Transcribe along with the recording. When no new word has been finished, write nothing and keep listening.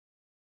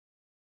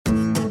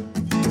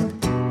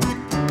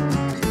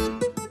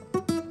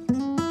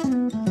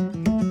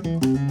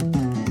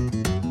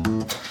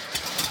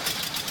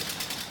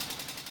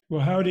Well,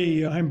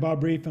 howdy. I'm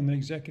Bob Reef. I'm the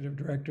executive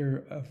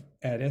director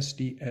at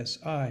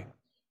SDSI.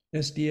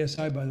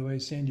 SDSI, by the way,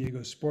 is San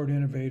Diego Sport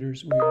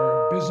Innovators. We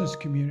are a business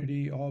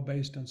community all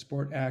based on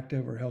sport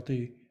active or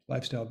healthy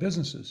lifestyle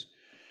businesses.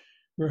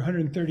 We're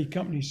 130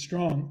 companies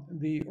strong.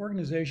 The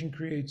organization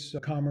creates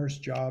commerce,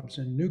 jobs,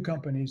 and new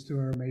companies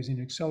through our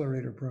amazing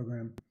accelerator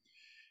program.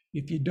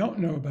 If you don't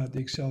know about the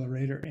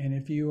accelerator, and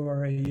if you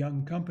are a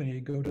young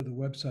company, go to the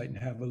website and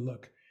have a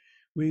look.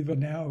 We've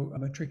now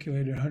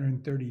matriculated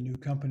 130 new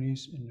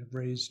companies and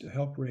have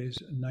helped raise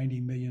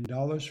 $90 million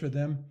for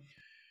them.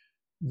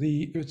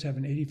 The goods have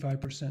an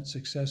 85%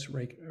 success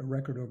rate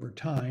record over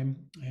time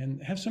and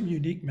have some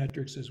unique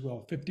metrics as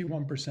well.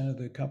 51% of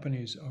the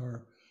companies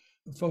are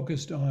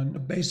focused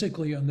on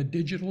basically on the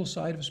digital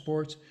side of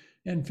sports,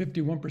 and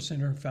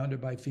 51% are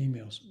founded by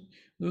females.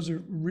 Those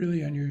are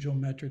really unusual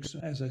metrics.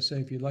 As I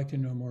say, if you'd like to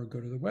know more, go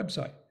to the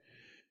website.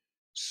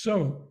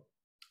 So,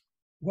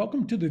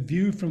 welcome to the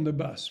view from the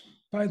bus.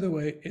 By the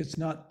way, it's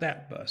not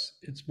that bus.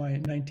 It's my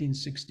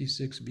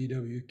 1966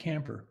 VW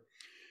camper.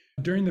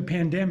 During the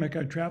pandemic,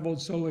 I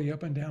traveled slowly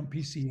up and down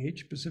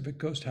PCH, Pacific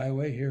Coast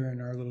Highway, here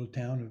in our little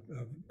town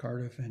of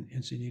Cardiff and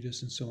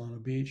Encinitas and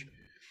Solana Beach,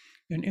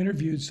 and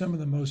interviewed some of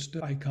the most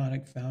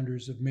iconic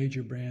founders of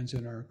major brands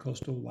in our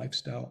coastal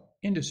lifestyle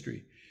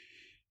industry.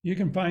 You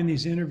can find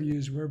these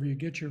interviews wherever you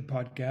get your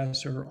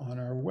podcasts or on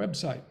our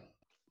website.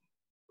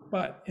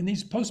 But in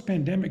these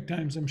post-pandemic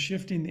times, I'm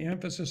shifting the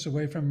emphasis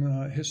away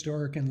from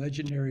historic and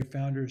legendary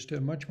founders to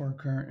a much more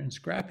current and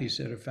scrappy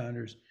set of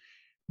founders,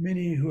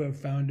 many who have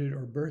founded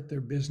or birthed their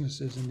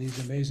businesses in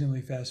these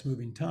amazingly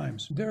fast-moving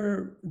times.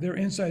 Their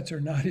insights are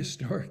not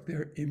historic,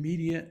 they're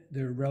immediate,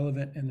 they're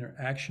relevant, and they're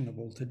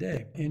actionable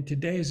today. In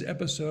today's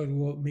episode,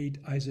 we'll meet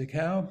Isaac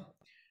Howe.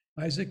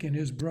 Isaac and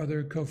his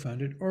brother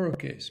co-founded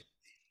Orocase.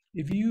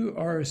 If you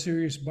are a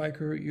serious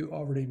biker, you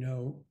already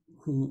know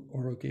who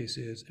Orocase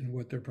is and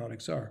what their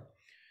products are.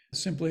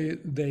 Simply,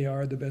 they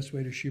are the best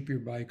way to ship your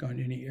bike on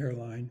any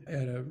airline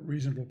at a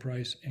reasonable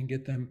price and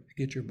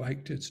get your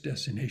bike to its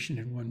destination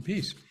in one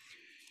piece.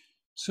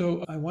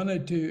 So I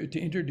wanted to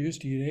introduce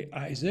to you today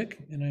Isaac.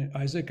 And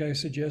Isaac, I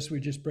suggest we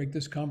just break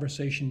this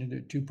conversation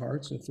into two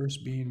parts. The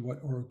first being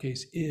what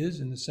Orocase is,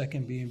 and the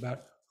second being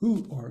about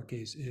who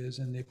Orocase is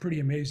and the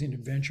pretty amazing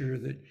adventure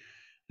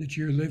that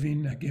you're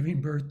living,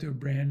 giving birth to a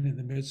brand in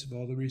the midst of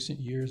all the recent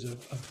years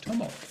of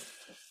tumult.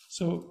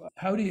 So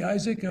howdy,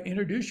 Isaac.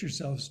 Introduce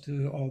yourselves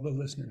to all the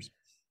listeners.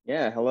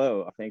 Yeah,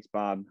 hello. Thanks,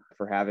 Bob,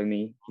 for having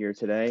me here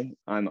today.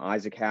 I'm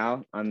Isaac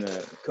Howe. I'm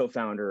the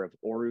co-founder of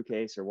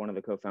Orocase, or one of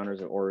the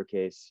co-founders of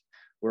Orocase.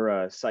 We're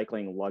a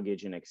cycling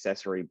luggage and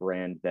accessory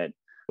brand that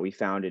we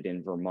founded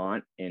in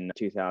Vermont in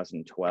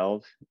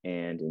 2012,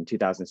 and in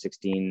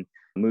 2016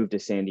 moved to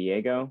San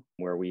Diego,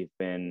 where we've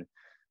been,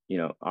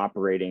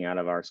 operating out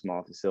of our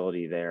small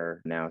facility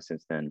there now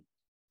since then.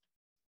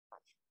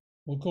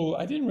 Well, cool.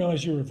 I didn't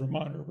realize you were a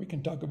Vermonter. We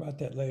can talk about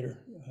that later.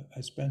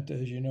 I spent,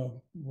 as you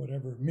know,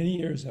 many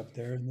years up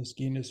there in the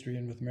ski industry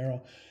and with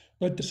Merrill.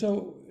 But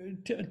so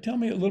tell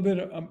me a little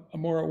bit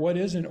more, what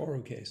is an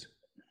Orocase?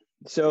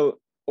 So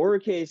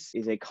Orocase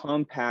is a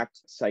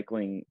compact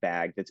cycling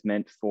bag that's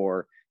meant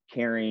for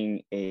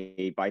carrying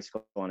a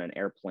bicycle on an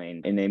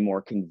airplane in a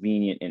more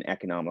convenient and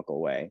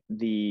economical way.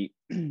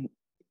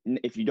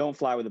 If you don't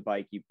fly with a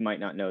bike, you might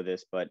not know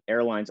this, but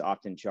airlines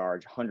often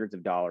charge hundreds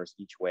of dollars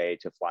each way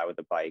to fly with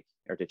a bike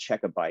or to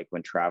check a bike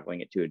when traveling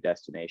it to a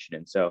destination.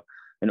 And so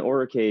an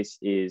Orocase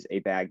is a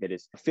bag that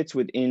fits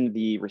within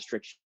the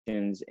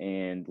restrictions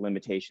and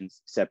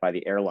limitations set by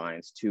the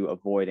airlines to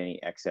avoid any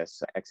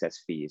excess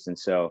fees. And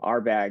so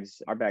our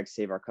bags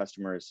save our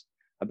customers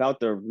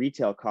about the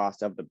retail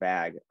cost of the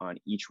bag on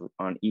each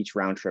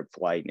round trip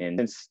flight.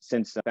 And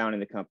since founding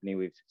the company,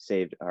 we've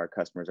saved our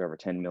customers over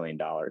 $10 million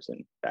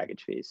in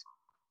baggage fees.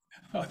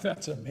 Oh,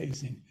 that's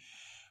amazing.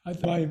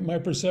 My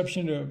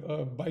perception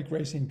of bike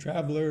racing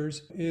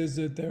travelers is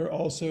that they're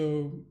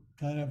also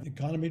kind of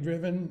economy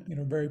driven,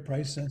 very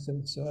price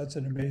sensitive. So that's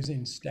an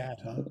amazing stat,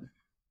 huh?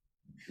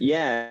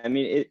 Yeah, I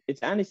mean,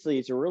 it's honestly,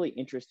 it's a really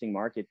interesting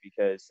market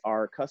because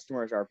our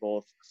customers are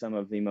both some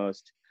of the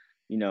most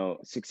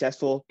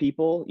successful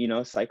people.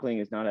 Cycling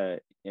is not a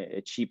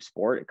cheap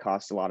sport. It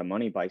costs a lot of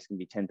money. Bikes can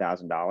be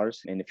 $10,000.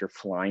 And if you're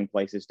flying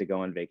places to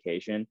go on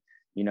vacation,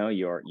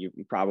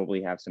 you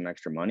probably have some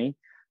extra money.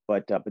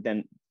 But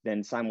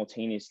then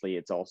simultaneously,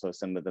 it's also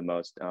some of the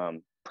most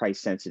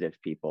price sensitive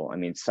people. I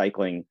mean,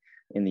 cycling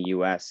in the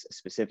US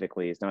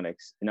specifically is not a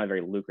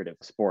very lucrative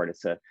sport.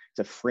 It's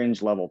a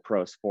fringe level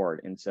pro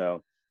sport. And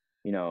so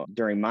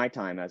during my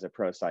time as a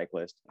pro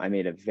cyclist, I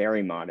made a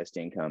very modest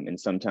income and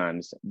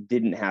sometimes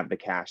didn't have the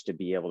cash to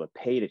be able to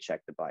pay to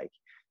check the bike.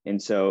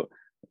 And so,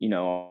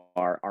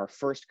 our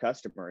first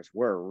customers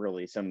were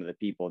really some of the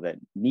people that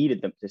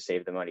needed them to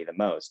save the money the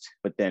most.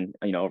 But then,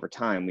 over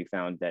time, we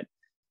found that,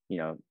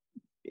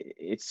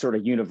 it's sort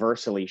of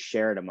universally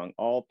shared among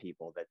all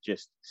people that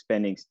just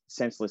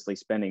senselessly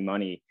spending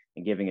money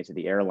and giving it to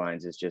the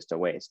airlines is just a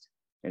waste.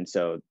 And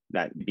so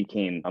that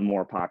became a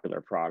more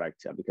popular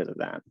product because of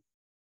that.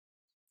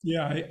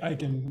 Yeah, I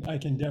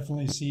can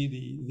definitely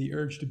see the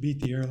urge to beat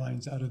the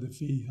airlines out of the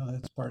fee.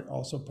 That's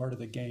also part of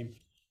the game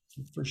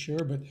for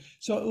sure. But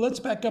so let's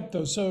back up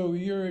though. So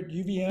you're at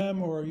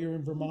UVM or you're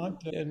in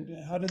Vermont,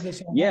 and how did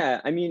this all happen?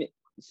 Yeah, I mean,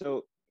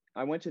 so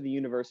I went to the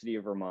University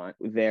of Vermont.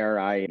 There,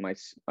 I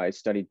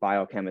studied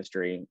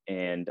biochemistry,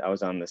 and I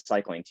was on the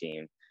cycling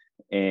team.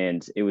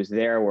 And it was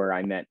there where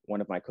I met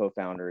one of my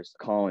co-founders,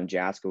 Colin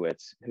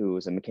Jaskowitz, who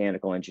was a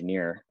mechanical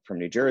engineer from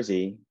New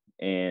Jersey,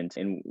 and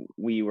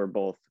we were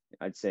both,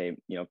 I'd say,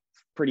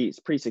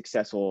 pretty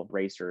successful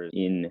racers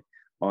in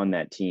on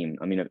that team.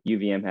 I mean,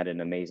 UVM had an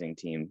amazing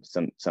team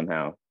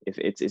somehow.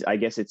 If I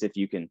guess it's if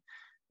you can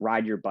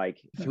ride your bike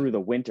through the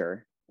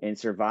winter and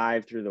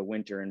survive through the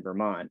winter in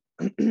Vermont,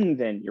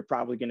 then you're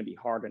probably going to be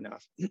hard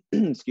enough,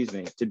 excuse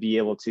me, to be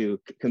able to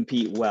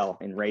compete well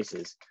in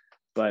races.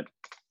 But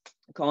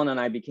Colin and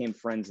I became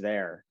friends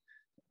there.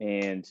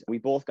 And we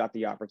both got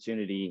the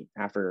opportunity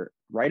after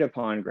right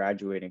upon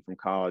graduating from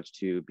college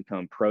to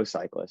become pro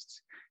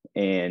cyclists.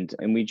 And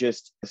we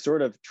just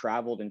sort of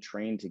traveled and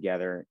trained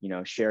together,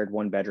 shared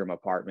one bedroom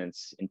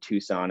apartments in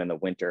Tucson in the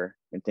winter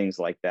and things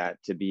like that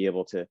to be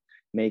able to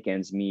make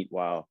ends meet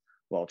while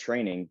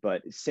training.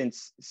 But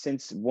since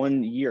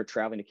 1 year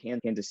traveling to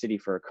Kansas City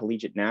for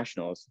collegiate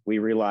nationals, we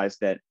realized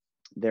that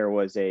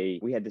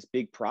we had this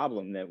big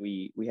problem that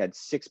we had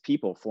 6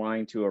 people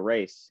flying to a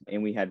race,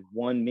 and we had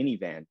one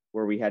minivan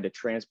where we had to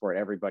transport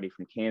everybody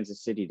from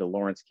Kansas City to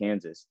Lawrence,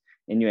 Kansas.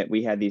 And yet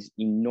we had these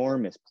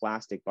enormous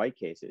plastic bike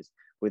cases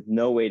with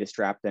no way to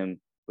strap them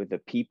with the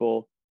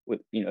people,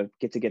 with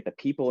get the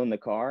people in the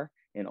car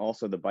and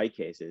also the bike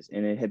cases.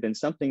 And it had been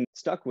something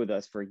stuck with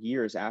us for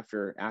years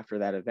after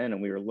that event.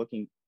 And we were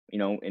looking,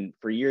 and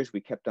for years we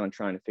kept on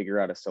trying to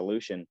figure out a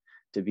solution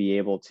to be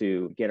able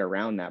to get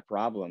around that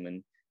problem.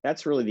 And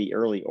that's really the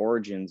early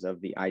origins of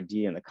the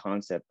idea and the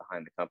concept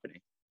behind the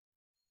company.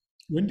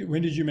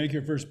 When did you make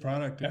your first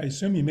product? I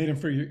assume you made them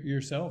for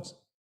yourselves.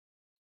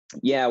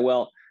 Yeah,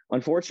 well,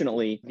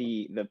 unfortunately,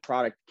 the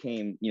product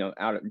came,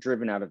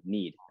 driven out of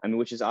need. I mean,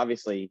 which is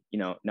obviously,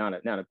 not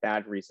a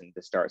bad reason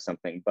to start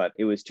something, but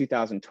it was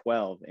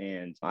 2012,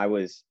 and I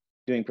was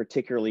doing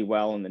particularly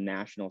well in the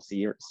national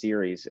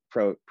series,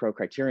 pro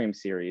criterium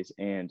series,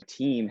 and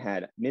team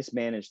had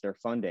mismanaged their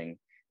funding,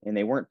 and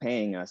they weren't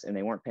paying us, and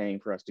they weren't paying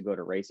for us to go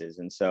to races,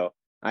 and so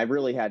I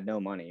really had no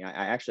money.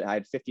 I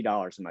had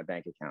 $50 in my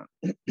bank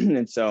account,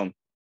 and so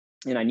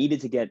and I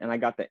needed to get, and I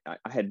got the,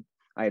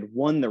 I had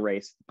won the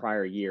race the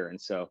prior year. And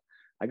so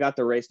I got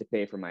the race to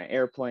pay for my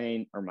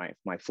airplane or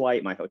my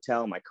flight, my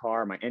hotel, my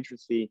car, my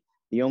entrance fee.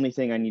 The only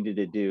thing I needed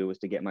to do was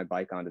to get my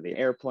bike onto the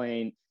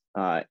airplane.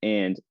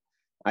 And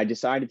I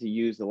decided to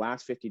use the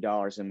last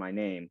 $50 in my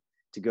name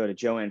to go to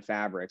Jo-Ann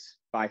Fabrics,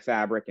 buy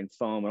fabric and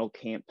foam, an old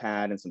camp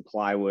pad and some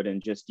plywood,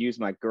 and just use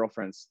my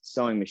girlfriend's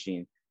sewing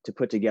machine to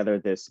put together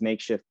this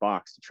makeshift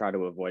box to try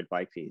to avoid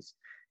bike fees.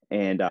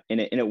 And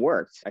it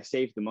worked. I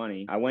saved the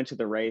money. I went to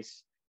the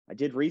race. I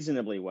did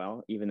reasonably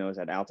well, even though it was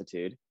at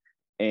altitude.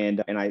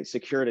 And I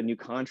secured a new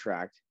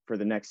contract for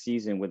the next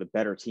season with a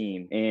better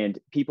team. And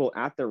people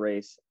at the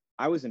race,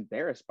 I was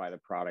embarrassed by the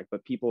product,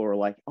 but people were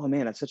like, "Oh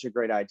man, that's such a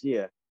great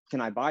idea.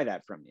 Can I buy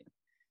that from you?"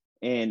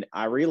 And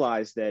I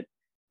realized that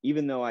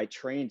even though I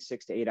trained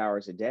 6 to 8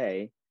 hours a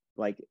day,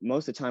 like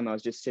most of the time I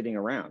was just sitting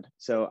around.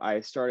 So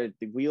the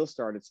wheels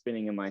started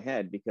spinning in my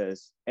head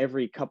because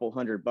every couple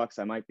 $100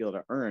 I might be able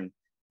to earn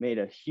made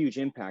a huge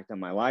impact on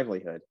my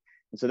livelihood.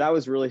 And so that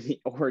was really the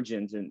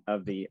origins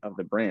of the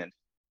brand.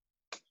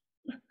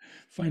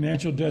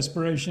 Financial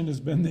desperation has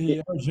been Yeah.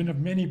 the origin of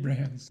many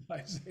brands, I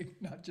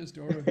think, not just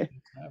Oregon,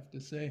 I have to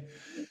say.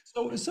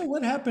 So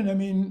what happened? I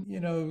mean,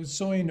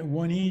 sewing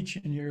one each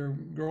in your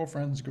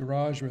girlfriend's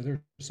garage with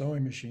her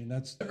sewing machine,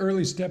 that's the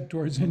early step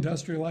towards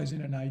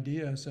industrializing an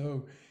idea.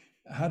 So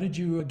how did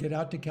you get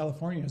out to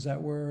California? Is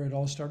that where it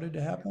all started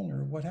to happen,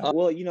 or what happened?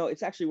 Well,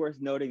 it's actually worth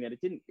noting that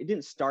it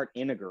didn't start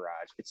in a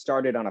garage. It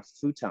started on a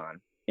futon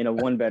in a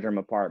one bedroom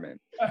apartment.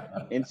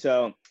 And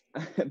so,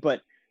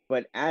 but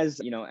as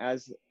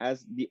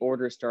as the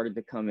orders started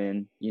to come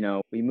in,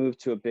 we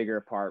moved to a bigger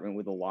apartment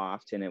with a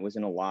loft, and it was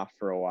in a loft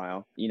for a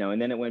while,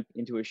 and then it went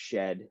into a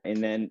shed,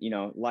 and then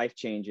life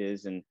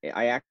changes, and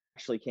I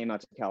actually came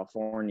out to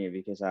California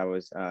because I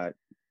was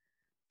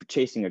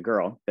chasing a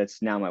girl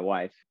that's now my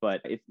wife.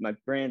 But if my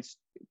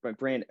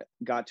brand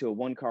got to a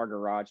one-car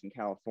garage in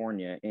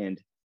California,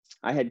 and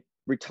I had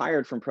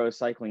retired from pro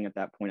cycling at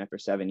that point after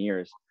 7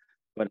 years.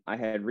 But I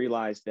had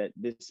realized that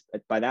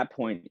by that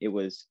point it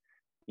was,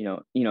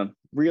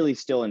 really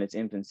still in its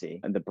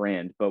infancy, the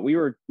brand. But we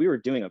were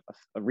doing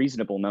a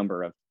reasonable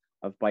number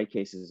of bike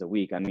cases a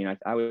week. I mean,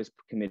 I was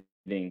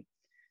committing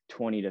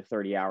 20 to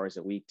 30 hours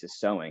a week to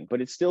sewing,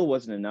 but it still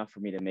wasn't enough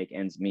for me to make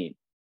ends meet.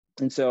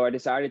 And so I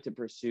decided to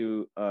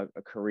pursue a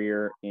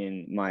career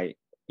in my,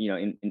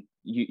 in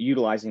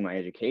utilizing my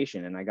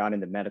education, and I got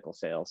into medical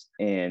sales.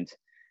 And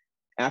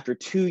after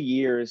 2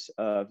 years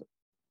of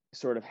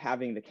sort of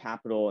having the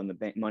capital and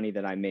the money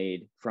that I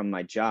made from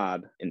my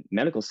job in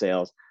medical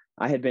sales,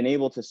 I had been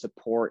able to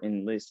support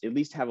and at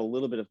least have a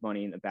little bit of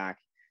money in the back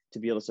to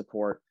be able to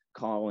support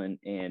Colin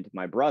and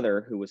my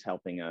brother who was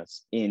helping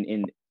us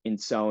in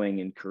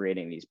sewing and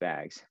creating these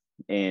bags.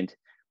 And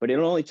but it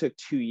only took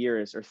 2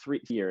 years or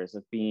 3 years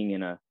of being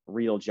in a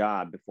real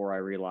job before I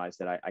realized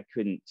that I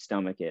couldn't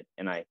stomach it.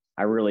 And I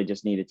really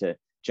just needed to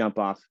jump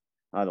off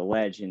the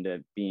ledge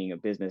into being a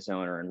business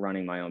owner and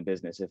running my own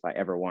business if I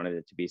ever wanted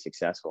it to be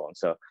successful. And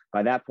so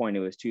by that point,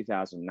 it was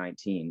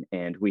 2019,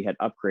 and we had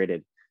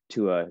upgraded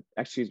to it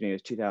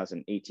was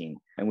 2018,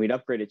 and we'd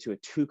upgraded to a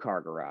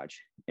 2-car garage.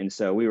 And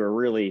so we were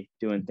really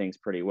doing things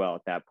pretty well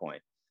at that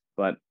point.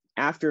 But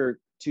after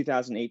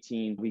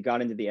 2018, we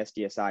got into the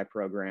SDSI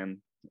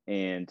program,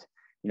 and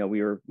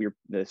we were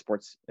the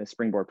sports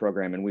springboard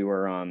program, and we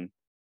were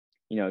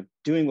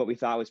doing what we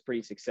thought was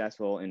pretty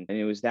successful. And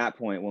it was that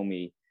point when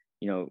we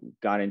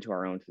got into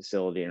our own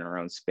facility and our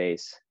own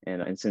space,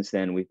 and since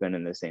then we've been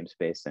in the same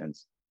space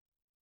since.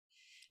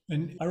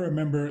 And I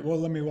remember, well,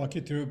 let me walk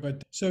you through it.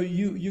 But so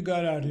you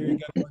got out here, you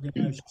got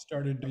organized, you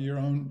started your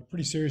own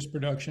pretty serious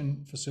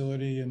production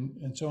facility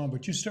and so on.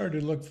 But you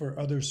started to look for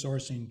other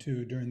sourcing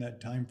too during that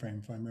time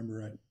frame, if I remember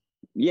right.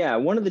 Yeah,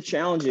 one of the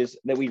challenges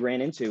that we ran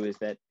into is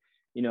that,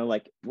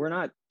 we're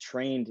not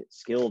trained,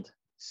 skilled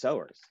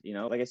sewers.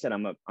 Like I said,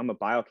 I'm a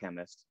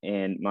biochemist,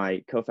 and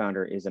my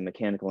co-founder is a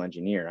mechanical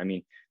engineer. I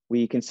mean,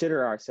 we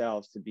consider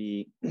ourselves to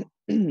be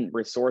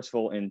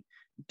resourceful and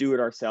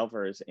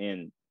do-it-ourselfers,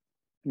 and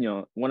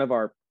one of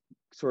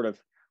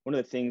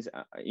the things,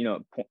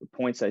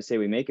 points I say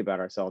we make about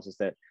ourselves is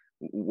that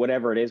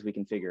whatever it is, we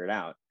can figure it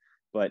out.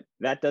 But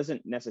that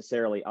doesn't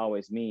necessarily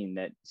always mean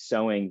that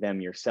sewing them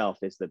yourself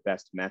is the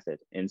best method.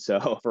 And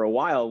so for a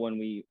while, when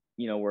we,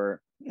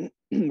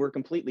 we're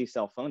completely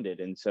self-funded.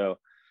 And so,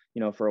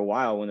 for a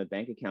while when the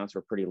bank accounts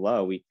were pretty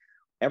low,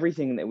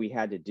 everything that we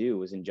had to do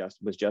was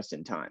just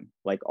in time.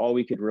 Like all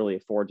we could really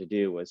afford to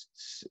do was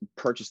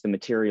purchase the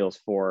materials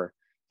for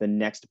the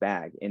next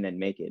bag and then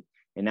make it.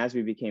 And as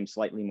we became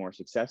slightly more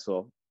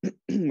successful,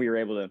 we were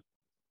able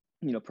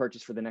to,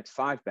 purchase for the next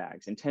 5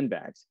 bags and 10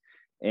 bags.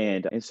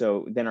 And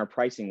so then our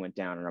pricing went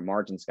down and our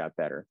margins got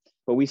better.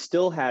 But we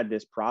still had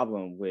this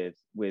problem with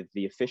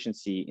the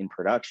efficiency in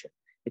production.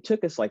 It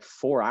took us like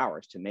 4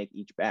 hours to make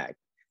each bag.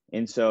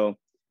 And so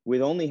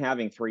with only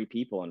having 3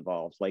 people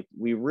involved, like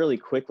we really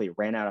quickly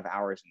ran out of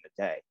hours in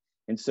the day.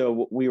 And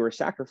so we were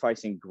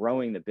sacrificing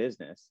growing the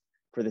business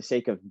for the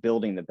sake of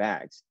building the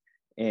bags.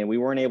 And we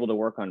weren't able to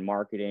work on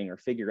marketing or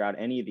figure out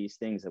any of these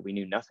things that we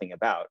knew nothing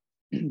about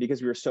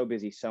because we were so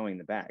busy sewing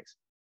the bags.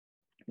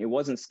 It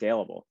wasn't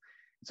scalable.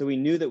 So we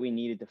knew that we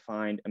needed to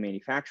find a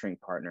manufacturing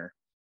partner,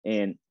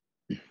 and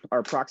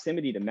our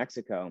proximity to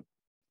Mexico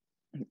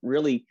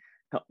really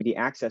helped. The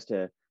access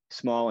to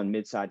small and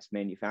mid-sized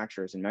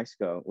manufacturers in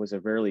Mexico was a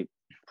really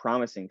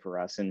promising for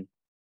us. And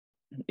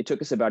it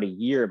took us about a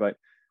year, but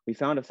we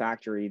found a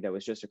factory that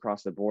was just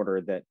across the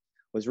border that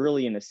was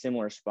really in a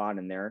similar spot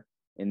in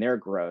their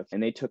growth,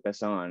 and they took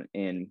us on.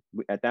 And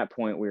at that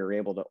point, we were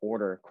able to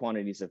order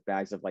quantities of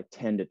bags of like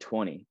 10 to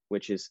 20,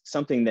 which is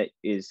something that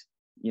is,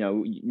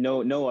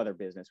 no other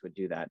business would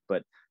do that.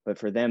 But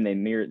for them, they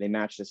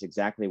matched us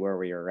exactly where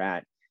we were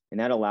at, and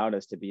that allowed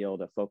us to be able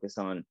to focus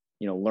on,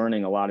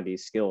 learning a lot of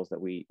these skills that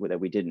we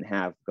didn't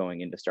have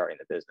going into starting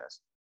the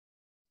business.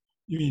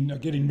 You mean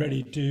getting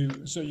ready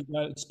to, so you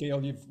got it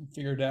scaled, you've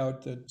figured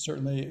out that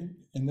certainly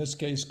in this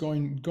case,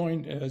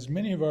 going as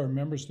many of our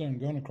members done,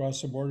 going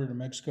across the border to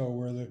Mexico,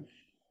 where the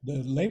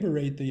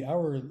the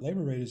hour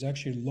labor rate is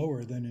actually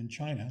lower than in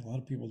China. A lot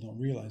of people don't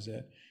realize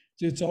that.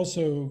 It's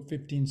also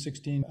 15,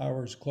 16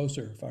 hours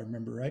closer, if I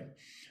remember right.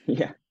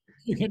 Yeah.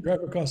 You can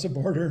drive across the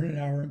border in an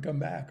hour and come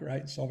back,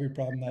 right? Solve your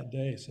problem that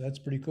day. So that's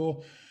pretty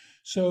cool.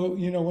 So,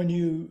 when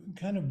you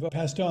kind of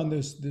passed on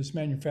this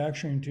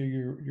manufacturing to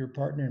your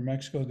partner in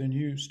Mexico, then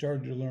you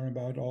started to learn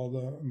about all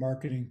the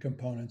marketing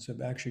components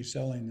of actually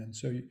selling them.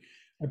 So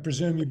I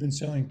presume you've been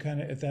selling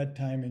kind of at that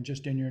time and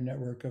just in your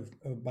network of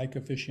bike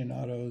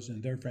aficionados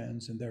and their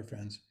friends and their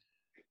friends.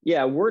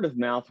 Yeah, word of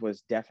mouth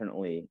was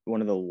definitely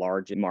one of the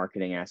largest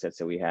marketing assets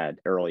that we had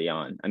early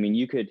on. I mean,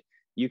 you could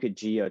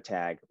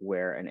geotag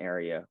where an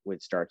area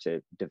would start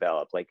to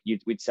develop. Like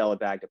we'd sell a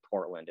bag to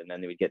Portland, and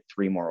then we'd get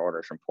 3 more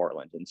orders from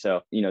Portland. And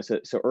so,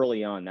 so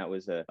early on, that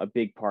was a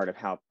big part of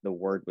how the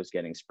word was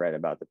getting spread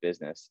about the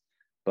business.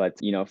 But,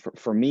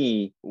 for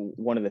me,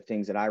 one of the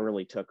things that I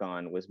really took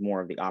on was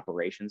more of the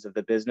operations of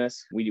the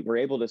business. We were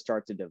able to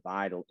start to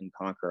divide and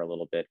conquer a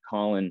little bit.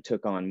 Colin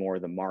took on more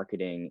of the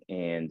marketing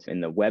and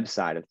the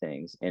website of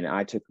things, and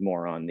I took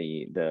more on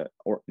the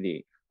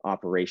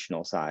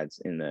operational sides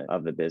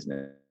of the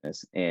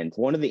business. And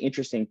one of the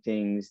interesting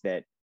things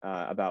that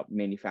about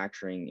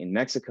manufacturing in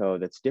Mexico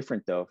that's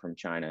different though from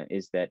China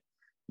is that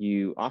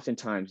you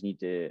oftentimes need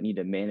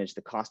to manage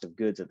the cost of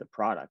goods of the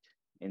product.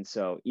 And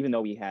so even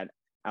though we had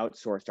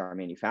outsourced our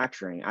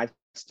manufacturing, I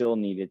still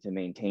needed to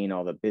maintain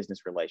all the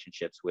business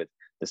relationships with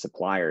the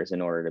suppliers in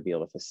order to be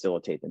able to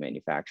facilitate the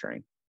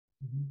manufacturing.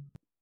 Mhm.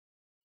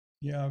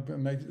 Yeah,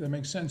 that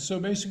makes sense. So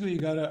basically, you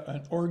got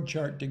an org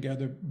chart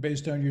together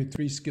based on your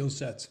 3 skill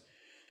sets.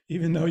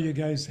 Even though you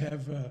guys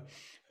have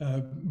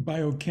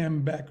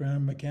biochem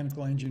background,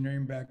 mechanical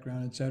engineering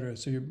background, et cetera.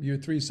 So you're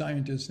three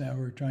scientists now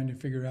who are trying to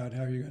figure out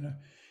how you're going to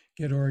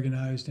get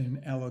organized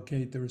and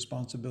allocate the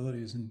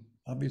responsibilities. And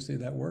obviously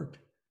that worked.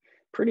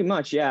 Pretty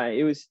much, yeah.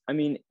 It was, I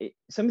mean,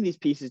 some of these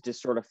pieces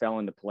just sort of fell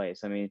into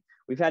place. I mean,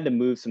 we've had to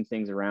move some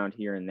things around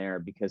here and there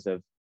because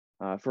of,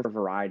 for a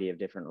variety of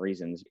different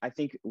reasons. I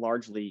think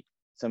largely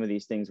some of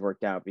these things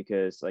worked out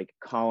because like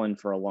Colin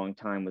for a long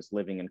time was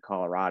living in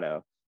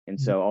Colorado. And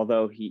Mhm. so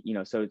although he,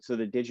 so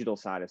the digital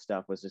side of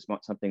stuff was just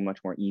something much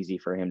more easy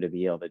for him to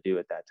be able to do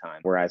at that time.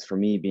 Whereas for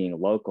me being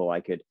local,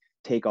 I could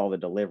take all the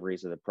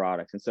deliveries of the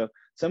products. And so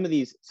some of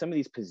these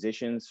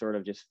positions sort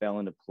of just fell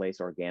into place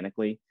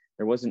organically.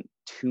 There wasn't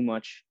too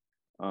much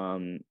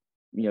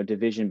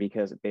division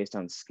because based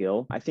on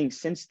skill. I think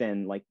since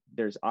then, like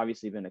there's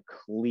obviously been a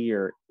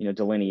clear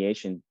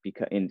delineation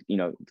because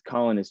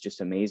Colin is just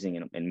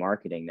amazing in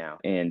marketing now,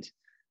 and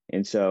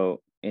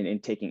so in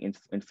taking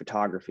in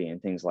photography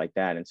and things like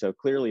that. And so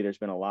clearly there's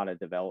been a lot of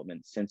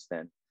development since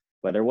then,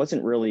 but there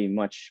wasn't really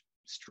much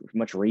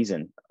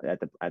reason at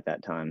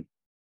that time.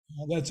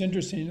 Well, that's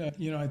interesting.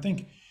 I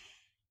think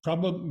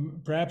probably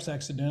perhaps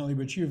accidentally,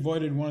 but you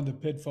avoided one of the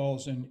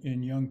pitfalls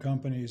in young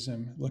companies.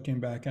 And looking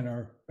back in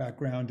our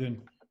background,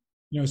 and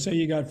say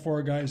you got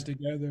four guys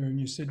together and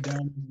you sit down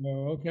and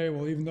go, okay,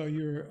 well, even though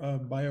you're a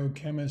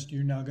biochemist,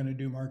 you're now going to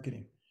do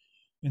marketing.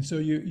 And so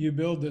you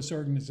build this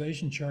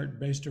organization chart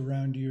based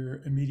around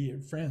your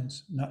immediate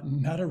friends,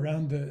 not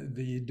around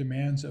the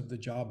demands of the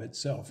job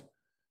itself.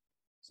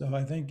 So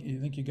I think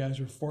you guys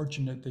are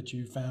fortunate that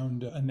you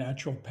found a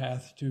natural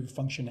path to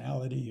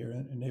functionality here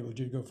and enabled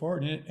you to go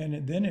forward.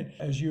 And then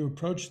as you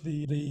approach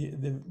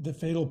the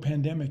fatal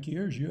pandemic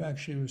years, you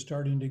actually were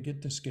starting to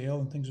get to scale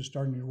and things are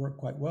starting to work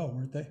quite well,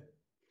 weren't they?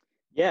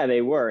 Yeah,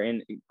 they were.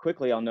 And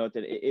quickly, I'll note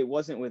that it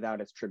wasn't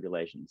without its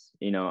tribulations.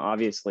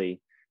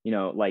 Obviously,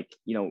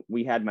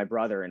 we had my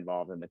brother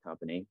involved in the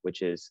company,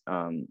 which is,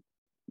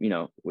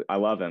 I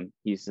love him.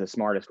 He's the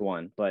smartest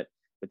one, but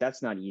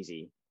that's not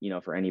easy,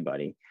 for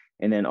anybody.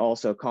 And then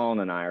also, Colin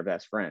and I are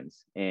best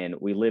friends, and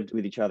we lived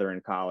with each other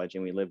in college,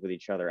 and we lived with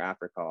each other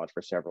after college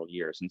for several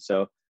years. And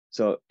so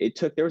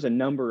there was a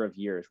number of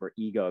years where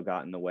ego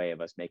got in the way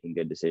of us making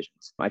good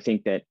decisions. I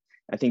think that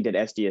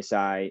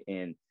SDSI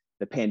and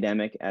the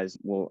pandemic, as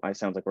well, I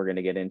sounds like we're going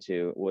to get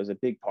into, was a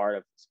big part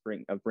of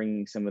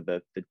bringing some of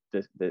the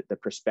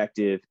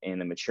perspective and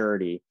the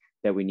maturity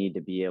that we need to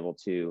be able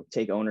to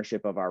take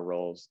ownership of our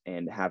roles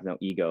and have no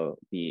ego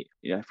be,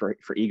 for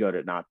ego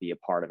to not be a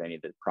part of any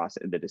of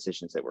the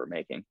decisions that we're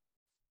making.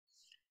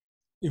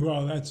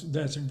 Well, that's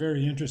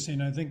very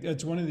interesting. I think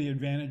that's one of the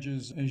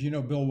advantages. As you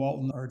know, Bill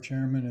Walton, our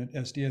chairman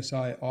at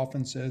SDSI,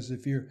 often says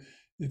if you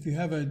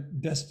have a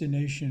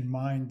destination in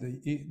mind,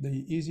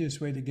 the easiest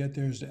way to get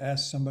there is to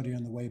ask somebody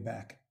on the way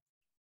back.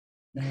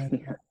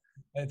 And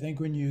I think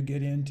when you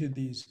get into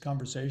these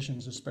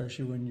conversations,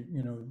 especially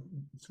when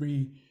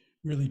three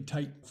really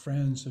tight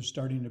friends are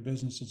starting a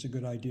business, it's a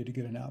good idea to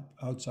get an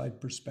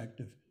outside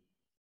perspective.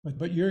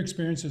 But your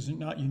experience is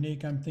not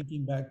unique. I'm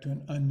thinking back to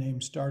an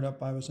unnamed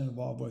startup I was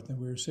involved with, and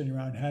we were sitting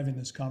around having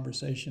this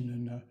conversation,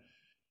 and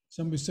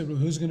somebody said, "Well,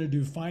 who's going to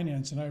do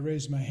finance?" And I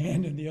raised my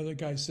hand, and the other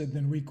guy said,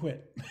 "Then we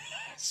quit."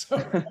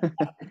 So,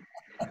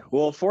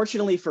 Well,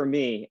 fortunately for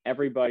me,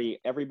 everybody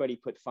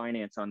put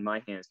finance on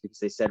my hands because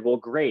they said, "Well,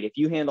 great. If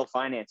you handle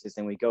finances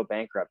and we go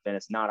bankrupt, then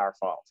it's not our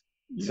fault."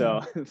 yeah.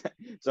 So,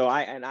 so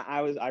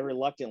I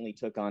reluctantly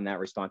took on that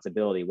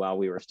responsibility while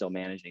we were still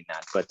managing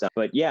that.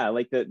 But yeah,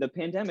 like the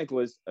pandemic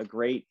was a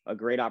great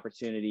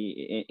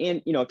opportunity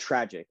and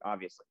tragic,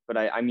 obviously. But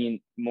I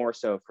mean more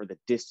so for the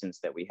distance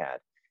that we had.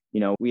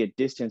 We had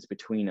distance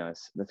between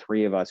us. The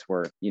three of us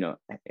were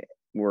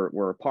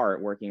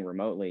apart, working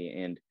remotely,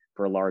 and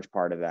for a large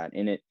part of that.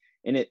 And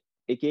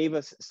it gave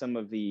us some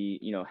of the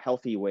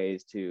healthy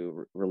ways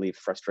to relieve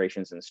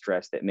frustrations and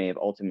stress that may have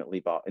and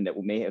that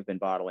may have been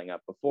bottling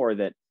up before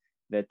that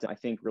I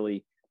think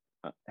really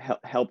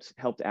helped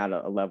add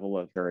a level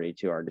of clarity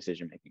to our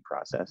decision making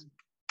process.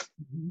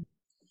 Mhm.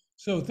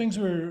 So things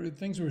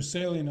were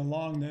sailing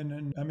along then,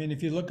 and I mean,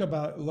 if you look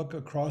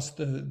across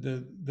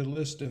the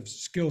list of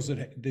skills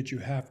that you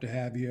have to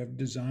have, you have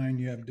design,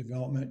 you have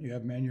development, you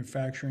have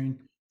manufacturing.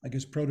 I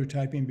guess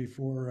prototyping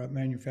before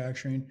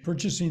manufacturing,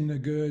 purchasing the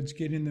goods,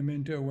 getting them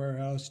into a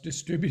warehouse,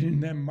 distributing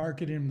them,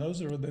 marketing them.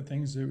 Those are the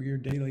things that are your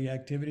daily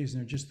activities,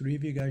 and there are just three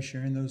of you guys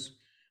sharing those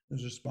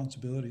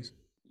responsibilities.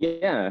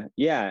 Yeah,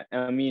 yeah.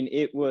 I mean,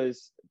 it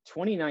was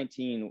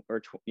 2019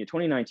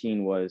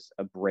 2019 was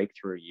a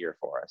breakthrough year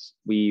for us.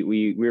 We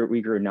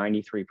grew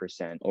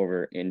 93%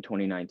 over in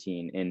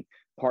 2019, and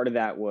part of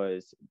that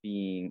was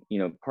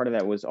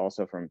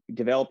also from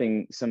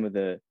developing some of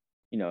the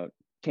you know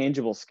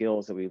tangible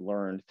skills that we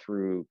learned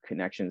through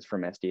connections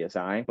from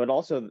SDSI, but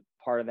also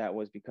part of that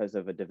was because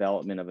of a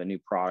development of a new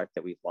product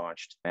that we've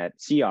launched at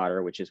Sea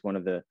Otter, which is one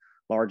of the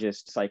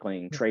largest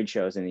cycling trade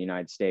shows in the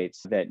United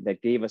States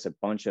that gave us a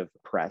bunch of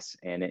press,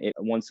 and it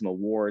won some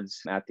awards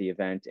at the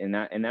event, and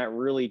that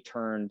really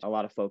turned a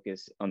lot of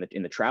focus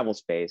in the travel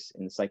space,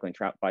 in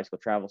the bicycle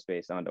travel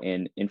space onto.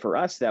 And for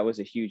us that was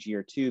a huge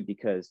year too,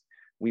 because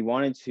we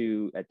wanted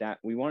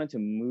to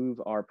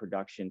move our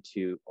production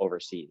to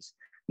overseas,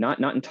 not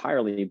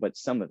entirely, but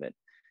some of it,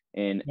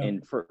 and Yeah.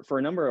 and for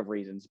a number of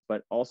reasons,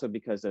 but also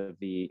because of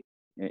the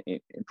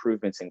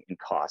improvements in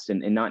cost,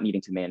 and not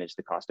needing to manage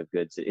the cost of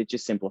goods. It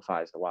just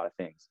simplifies a lot of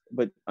things.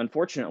 But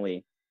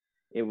unfortunately,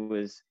 it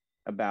was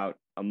about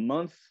a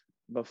month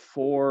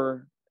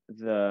before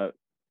the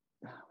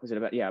was it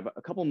about yeah about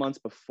a couple months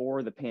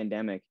before the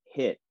pandemic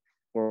hit,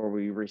 where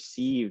we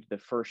received the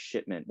first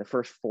shipment, the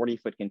first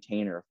 40-foot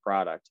container of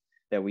product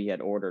that we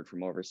had ordered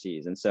from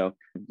overseas. And so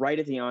right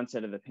at the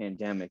onset of the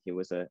pandemic, it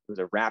was a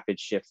rapid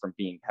shift from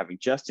having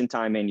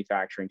just-in-time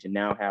manufacturing to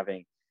now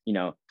having,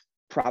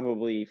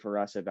 probably for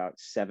us about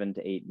 7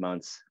 to 8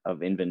 months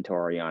of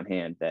inventory on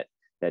hand that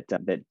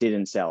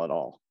didn't sell at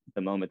all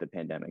the moment the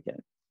pandemic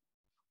hit.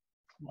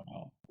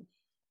 Wow.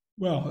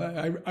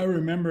 Well, I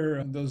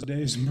remember those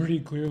days pretty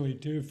clearly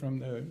too, from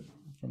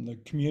the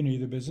community,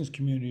 the business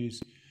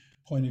community's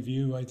point of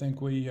view. I think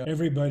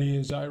everybody,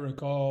 as I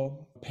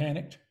recall,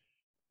 panicked,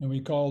 and we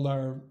called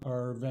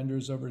our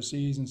vendors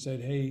overseas and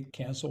said, "Hey,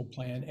 cancel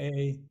Plan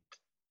A,"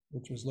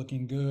 which was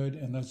looking good,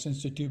 and let's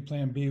institute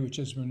Plan B, which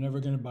is we're never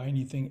going to buy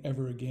anything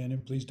ever again,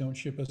 and please don't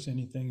ship us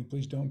anything, and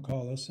please don't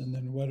call us. And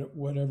then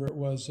whatever it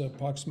was,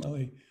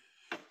 approximately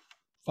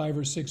 5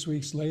 or 6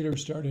 weeks later,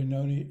 started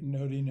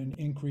noting an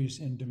increase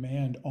in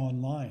demand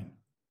online.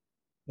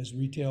 As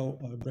retail,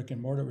 brick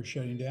and mortar was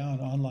shutting down,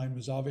 online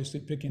was obviously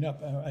picking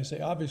up. I say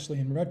obviously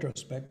in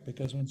retrospect,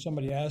 because when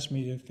somebody asked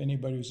me if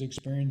anybody was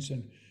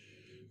experiencing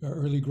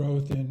early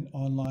growth in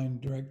online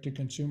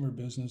direct-to-consumer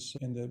business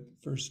in the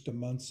first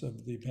months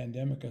of the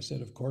pandemic, I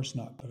said, of course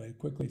not. But I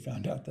quickly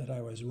found out that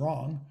I was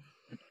wrong.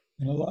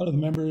 And a lot of the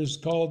members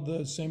called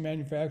the same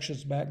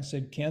manufacturers back and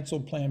said,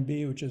 cancel Plan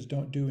B, which is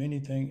don't do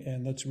anything,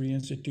 and let's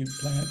reinstitute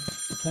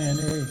Plan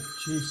A.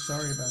 Geez,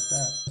 sorry about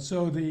that.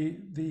 So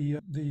the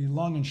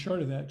long and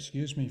short of that,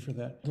 excuse me for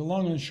that. The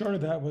long and short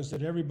of that was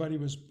that everybody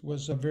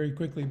was very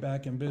quickly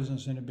back in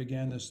business, and it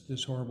began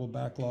this horrible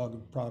backlog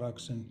of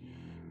products and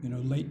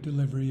late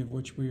delivery, of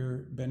which we are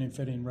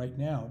benefiting right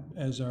now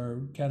as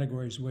our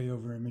categories way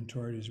over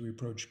inventoried as we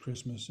approach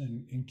Christmas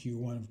in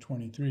Q1 of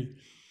 23.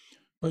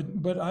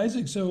 But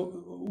Isaac, so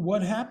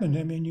what happened?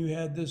 I mean, you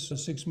had this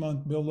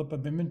 6-month buildup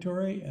of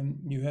inventory, and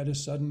you had a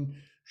sudden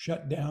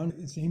shutdown.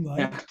 It seemed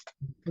like.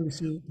 Yeah.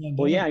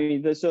 Well, yeah. I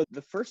mean, so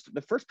the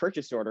first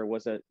purchase order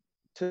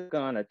took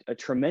on a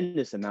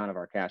tremendous amount of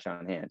our cash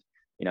on hand.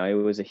 It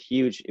was a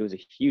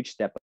huge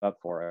step up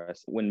for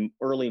us. When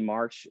early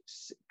March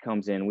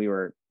comes in, we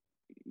were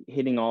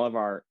hitting all of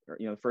our,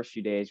 the first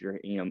few days,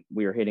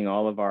 we were hitting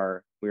all of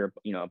our,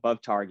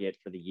 above target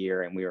for the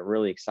year, and we were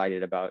really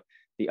excited about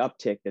the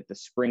uptick that the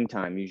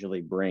springtime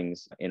usually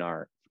brings in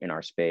our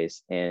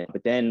space.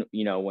 But then,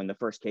 when the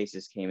first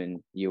cases came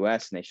in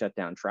US and they shut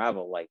down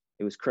travel, like,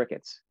 it was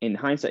crickets. In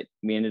hindsight,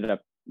 we ended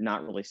up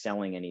not really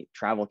selling any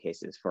travel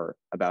cases for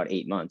about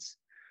 8 months.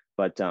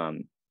 But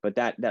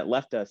that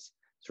left us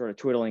sort of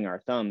twiddling our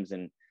thumbs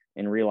and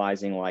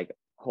realizing, like,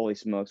 holy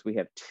smokes, we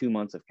have 2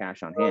 months of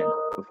cash on hand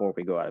before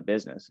we go out of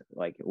business.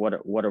 Like, what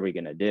are we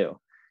going to do?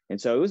 And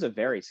so it was a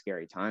very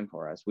scary time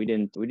for us. We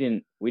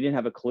didn't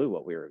have a clue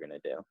what we were going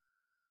to do.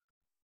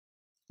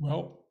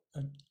 Well,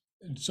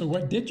 so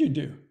what did you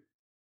do?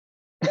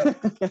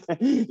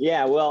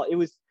 Yeah, well, it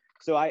was,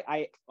 so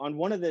I on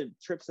one of the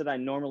trips that I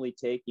normally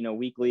take,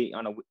 weekly,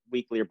 on a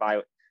weekly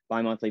or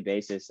bi-monthly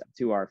basis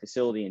to our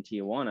facility in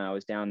Tijuana, I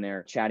was down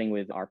there chatting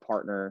with our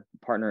partner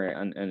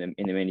in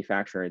the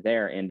manufacturer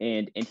there,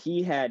 and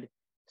he had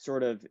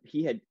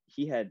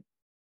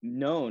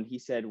known. He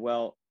said,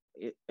 well,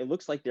 it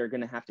looks like they're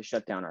going to have to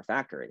shut down our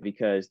factory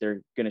because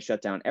they're going to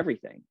shut down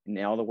everything, and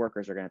all the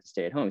workers are going to have to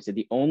stay at home. He said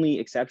the only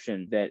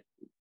exception that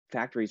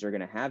factories are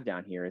going to have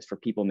down here is for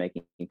people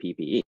making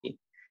PPE.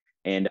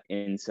 And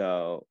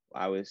so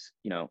I was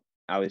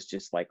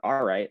just like,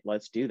 all right,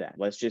 let's do that.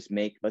 Let's just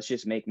make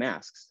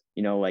masks,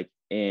 and I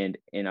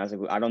was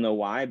like, I don't know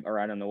why, or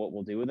I don't know what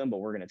we'll do with them, but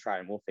we're going to try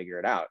and we'll figure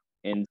it out.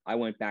 And I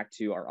went back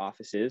to our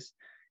offices,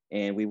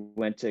 and we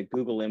went to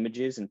Google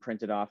Images and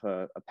printed off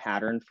a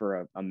pattern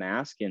for a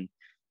mask. And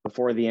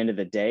before the end of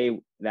the day,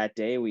 that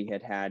day, we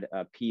had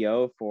a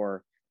PO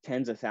for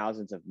tens of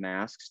thousands of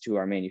masks to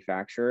our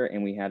manufacturer,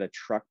 and we had a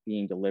truck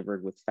being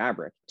delivered with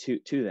fabric to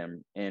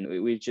them. And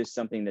it was just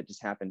something that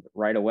just happened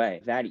right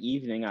away. That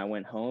evening, I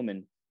went home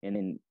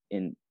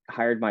and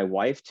hired my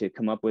wife to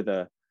come up with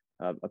a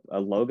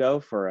logo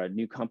for a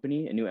new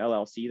company, a new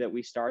LLC that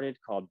we started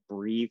called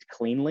Breathe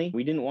Cleanly.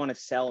 We didn't want to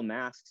sell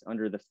masks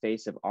under the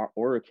face of our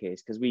order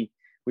case because we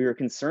were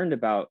concerned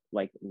about,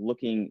 like,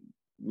 looking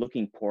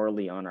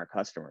poorly on our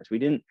customers. We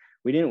didn't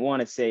want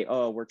to say,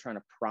 oh, we're trying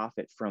to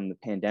profit from the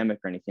pandemic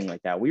or anything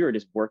like that. We were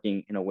just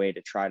working in a way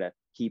to try to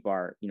keep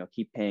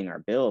paying our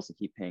bills and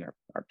keep paying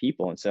our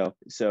people. And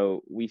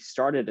so we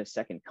started a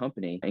second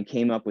company and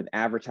came up with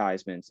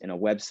advertisements and a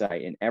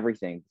website and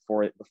everything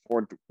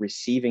before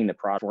receiving the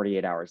product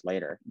 48 hours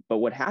later. But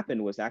what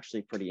happened was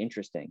actually pretty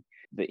interesting.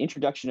 The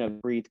introduction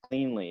of Breathe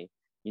Cleanly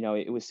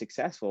it was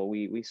successful.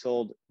 We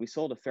sold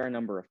a fair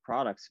number of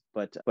products,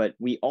 but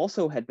we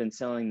also had been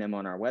selling them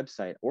on our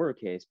website,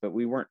 OrderCase, but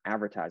we weren't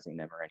advertising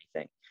them or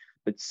anything.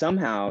 But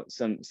somehow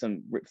some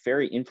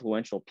very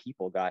influential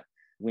people got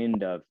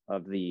wind of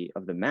the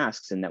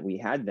masks and that we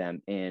had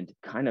them, and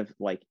kind of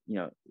like,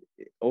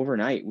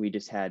 overnight we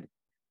just had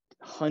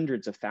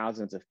hundreds of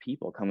thousands of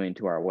people coming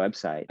to our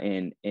website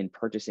and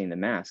purchasing the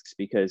masks,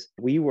 because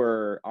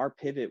our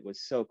pivot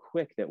was so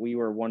quick that we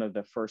were one of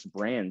the first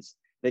brands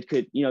that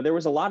could, there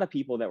was a lot of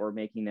people that were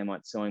making them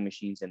on sewing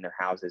machines in their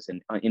houses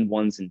and in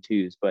ones and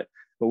twos, but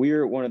we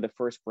were one of the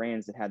first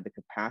brands that had the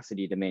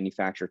capacity to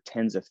manufacture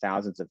tens of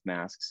thousands of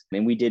masks.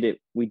 And we did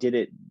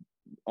it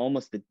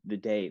almost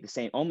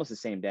almost the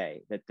same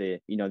day that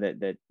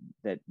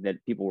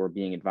that people were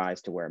being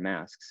advised to wear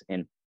masks.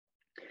 And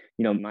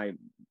my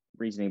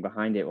reasoning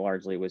behind it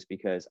largely was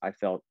because I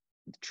felt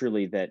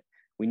truly that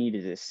we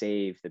needed to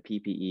save the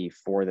PPE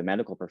for the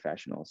medical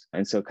professionals.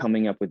 And so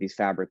coming up with these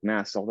fabric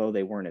masks, although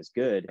they weren't as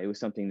good, it was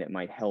something that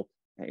might help.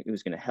 It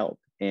was going to help.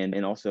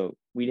 And also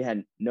we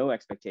had no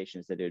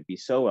expectations that it would be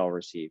so well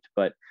received.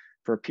 But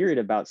for a period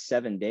of about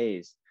 7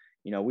 days,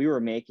 we were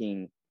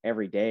making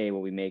every day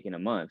what we make in a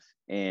month.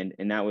 And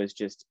that was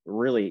just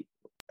really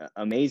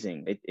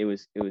amazing. It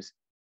was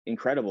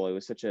incredible. It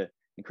was such a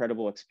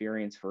incredible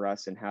experience for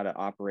us and how to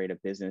operate a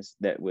business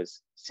that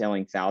was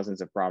selling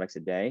thousands of products a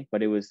day.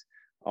 But it was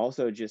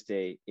also just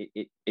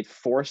it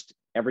forced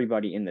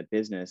everybody in the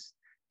business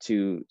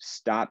to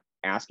stop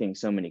asking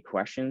so many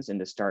questions and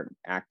to start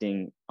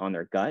acting on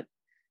their gut.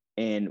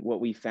 And what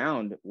we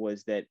found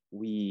was that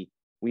we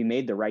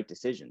made the right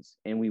decisions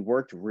and we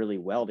worked really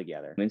well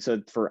together. And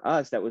so for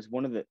us, that was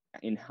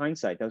in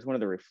hindsight, that was one of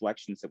the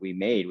reflections that we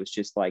made, was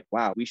just like,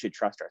 wow, we should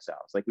trust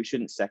ourselves. Like, we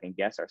shouldn't second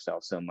guess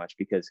ourselves so much,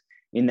 because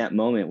in that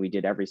moment, we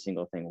did every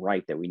single thing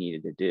right that we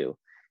needed to do.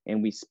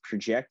 And we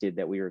projected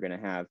that we were going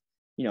to have,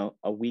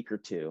 a week or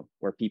two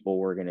where people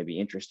were going to be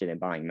interested in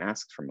buying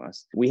masks from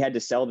us. We had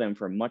to sell them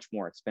for much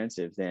more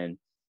expensive than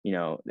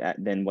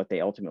what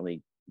they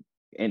ultimately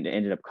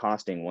ended up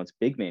costing once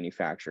big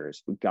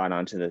manufacturers got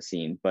onto the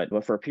scene.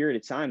 But for a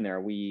period of time there,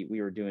 we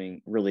were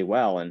doing really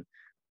well. And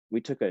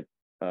we took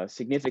a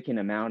significant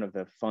amount of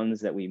the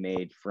funds that we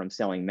made from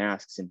selling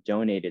masks and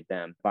donated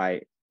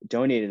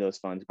those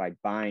funds by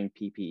buying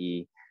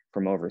PPE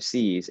from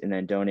overseas and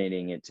then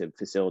donating it to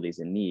facilities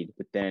in need.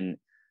 But then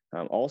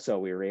also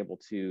we were able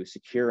to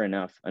secure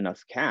enough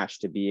cash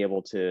to be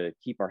able to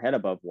keep our head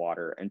above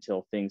water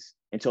until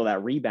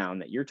that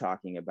rebound that you're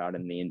talking about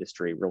in the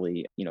industry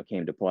really,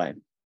 came to play.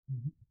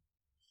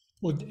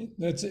 Well,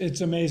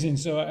 it's amazing.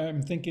 So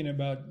I'm thinking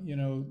about,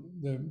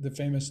 the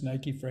famous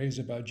Nike phrase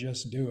about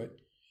just do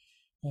it.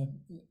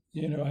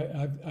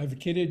 I've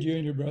kidded you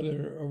and your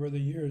brother over the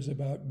years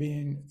about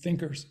being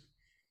thinkers.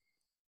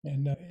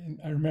 And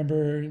I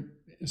remember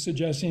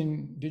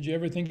suggesting, did you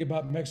ever think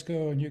about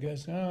Mexico? And you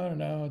guys, oh,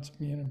 no, it's,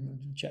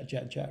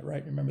 chat,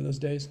 right? Remember those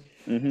days?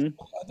 Mm-hmm.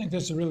 I think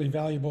that's a really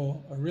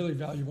valuable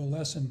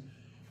lesson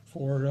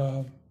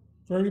for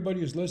for everybody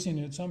who's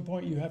listening. At some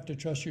point, you have to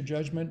trust your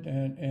judgment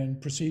and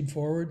proceed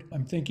forward.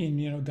 I'm thinking,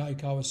 Guy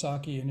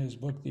Kawasaki in his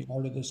book, The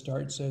Art of the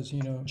Start, says,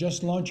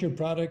 just launch your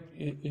product.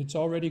 It's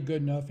already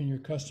good enough, and your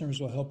customers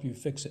will help you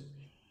fix it.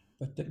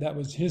 But that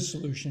was his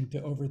solution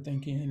to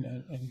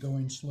overthinking and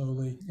going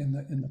slowly in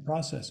the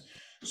process.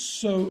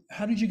 So,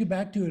 how did you get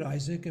back to it,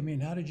 Isaac? I mean,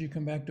 how did you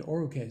come back to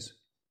OrderCase?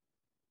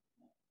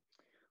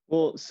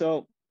 Well,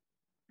 so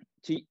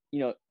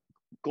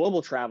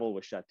global travel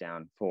was shut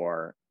down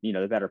for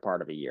the better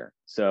part of a year.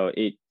 So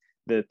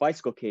the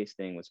bicycle case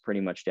thing was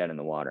pretty much dead in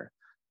the water.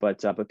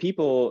 But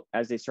people,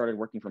 as they started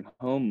working from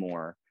home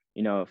more,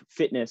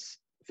 fitness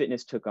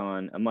took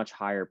on a much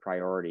higher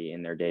priority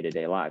in their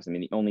day-to-day lives. I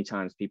mean, the only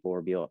times people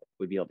would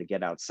be able to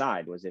get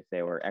outside was if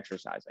they were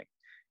exercising.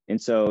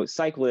 And so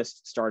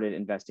cyclists started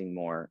investing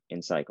more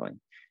in cycling.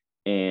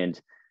 And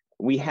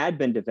we had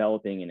been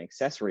developing an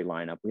accessory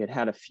lineup. We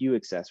had a few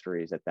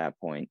accessories at that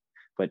point,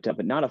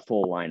 but not a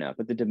full lineup.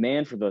 But the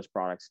demand for those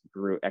products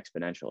grew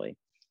exponentially.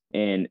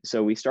 And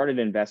so we started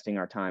investing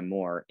our time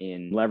more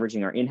in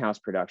leveraging our in-house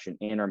production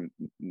and our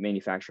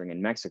manufacturing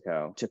in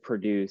Mexico to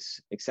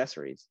produce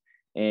accessories.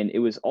 And it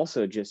was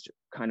also just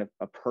kind of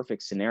a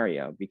perfect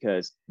scenario,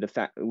 because the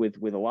fact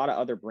with a lot of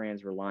other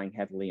brands relying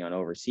heavily on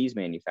overseas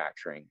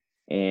manufacturing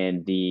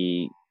and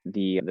the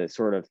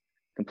sort of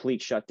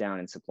complete shutdown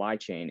in supply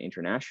chain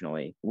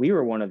internationally, we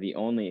were one of the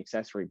only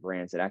accessory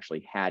brands that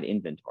actually had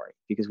inventory,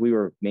 because we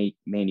were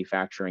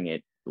manufacturing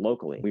it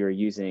locally. We were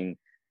using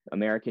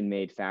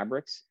American-made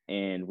fabrics,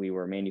 and we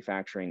were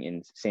manufacturing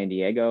in San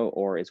Diego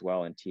or as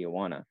well in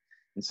Tijuana.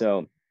 And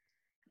so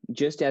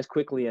just as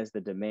quickly as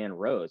the demand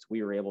rose,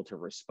 we were able to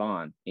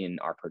respond in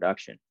our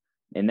production.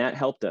 And that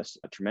helped us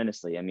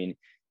tremendously. I mean,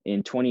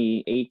 in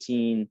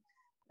 2018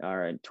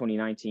 or in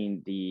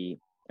 2019,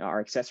 our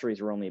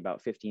accessories were only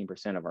about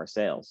 15% of our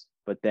sales.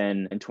 But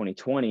then in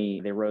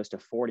 2020, they rose to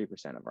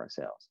 40% of our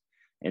sales.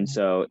 And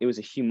so it was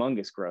a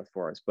humongous growth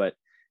for us. But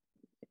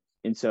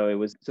And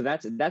so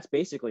that's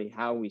basically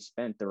how we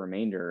spent the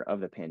remainder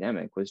of the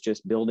pandemic, was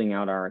just building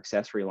out our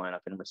accessory lineup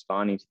and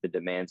responding to the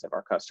demands of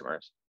our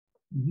customers.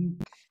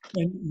 Mhm.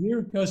 And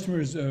your customer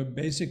is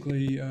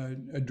basically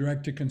a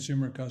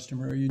direct-to-consumer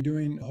customer. Are you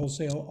doing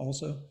wholesale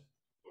also?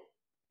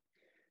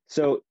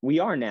 So we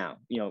are now.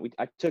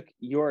 I took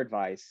your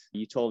advice.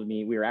 You told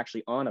me we were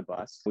actually on a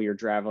bus. We were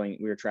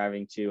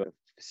traveling to a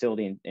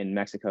facility in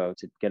Mexico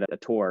to get a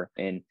tour,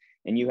 and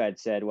you had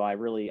said, well, I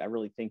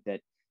really think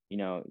that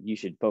you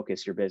should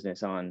focus your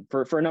business on,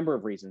 for a number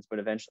of reasons,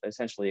 but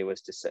essentially it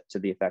was to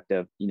the effect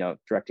of,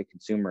 direct to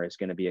consumer is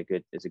going to be a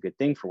good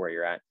thing for where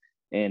you're at.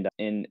 And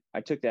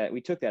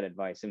we took that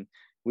advice, and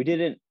we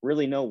didn't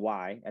really know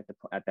why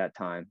at that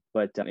time,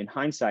 but in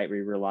hindsight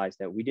we realized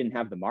that we didn't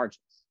have the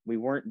margins. We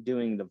weren't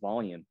doing the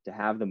volume to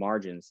have the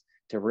margins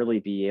to really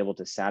be able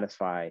to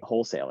satisfy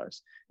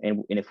wholesalers.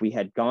 And if we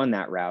had gone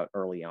that route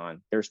early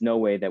on, there's no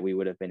way that we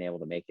would have been able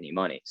to make any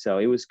money. So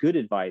it was good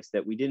advice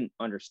that we didn't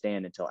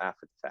understand until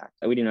after the fact.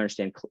 We didn't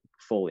understand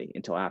fully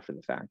until after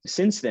the fact.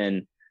 Since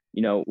then,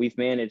 we've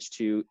managed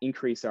to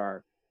increase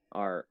our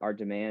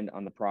demand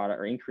on the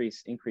product, or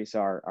increase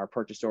our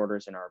purchase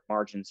orders, and our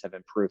margins have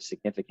improved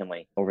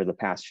significantly over the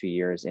past few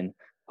years. And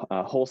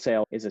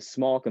wholesale is a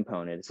small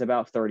component. It's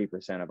about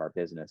 30% of our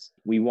business.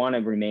 We want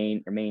to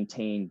remain or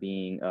maintain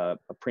being a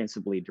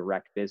principally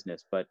direct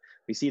business, but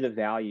we see the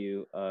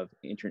value of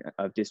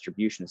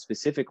distribution,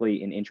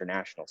 specifically in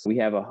international. So we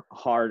have a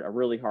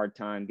really hard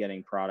time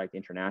getting product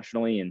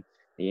internationally, and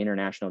the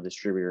international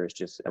distributors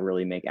just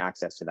really make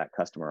access to that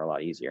customer a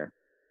lot easier.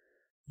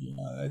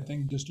 Yeah, I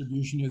think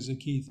distribution is a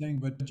key thing.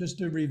 But just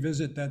to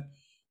revisit that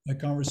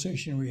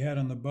conversation we had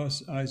on the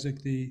bus,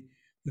 Isaac, the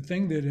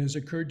thing that has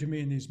occurred to me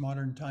in these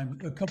modern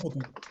times, a couple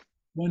things.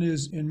 One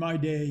is, in my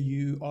day,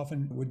 you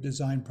often would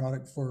design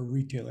product for a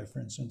retailer. For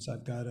instance,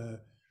 I've got a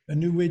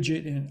new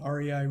widget, and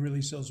REI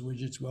really sells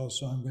widgets well,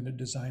 so I'm going to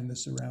design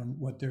this around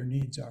what their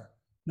needs are,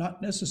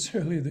 not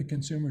necessarily the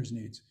consumer's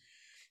needs.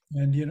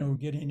 And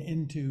getting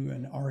into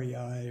an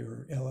REI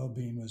or LL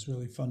Bean was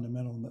really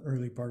fundamental in the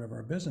early part of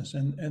our business,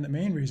 and the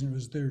main reason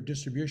was their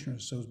distribution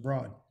was so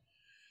broad.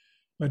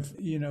 But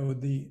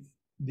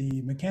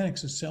the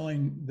mechanics of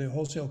selling the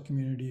wholesale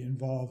community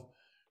involve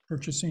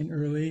purchasing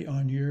early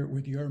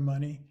with your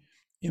money,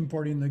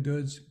 importing the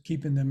goods,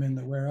 keeping them in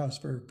the warehouse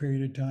for a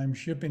period of time,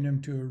 shipping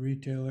them to a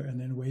retailer, and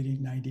then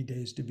waiting 90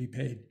 days to be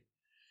paid.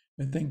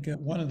 I think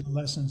one of the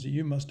lessons that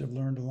you must have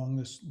learned along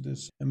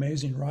this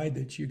amazing ride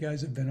that you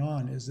guys have been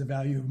on is the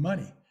value of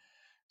money.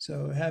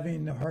 So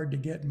having hard to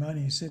get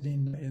money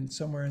sitting in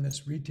somewhere in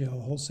this retail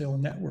wholesale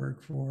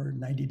network for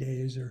 90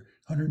 days or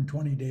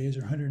 120 days or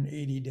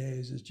 180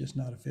 days is just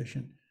not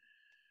efficient.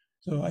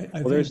 So I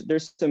Well, think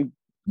there's some.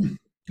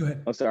 go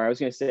ahead. Oh, sorry. I was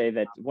going to say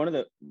that one of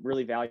the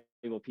really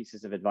valuable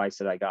pieces of advice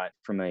that I got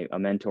from a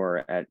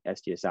mentor at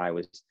SDSI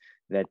was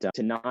that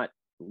to not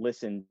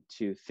listen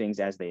to things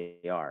as they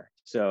are.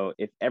 So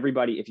if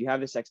you have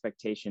this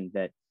expectation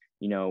that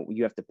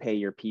you have to pay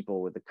your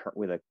people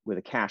with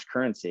a cash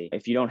currency,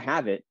 if you don't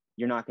have it,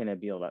 you're not going to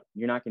be able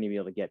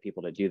to get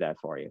people to do that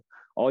for you.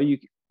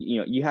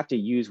 You have to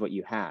use what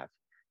you have.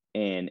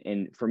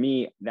 And for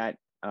me, that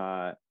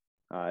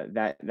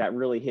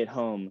really hit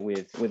home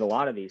with a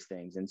lot of these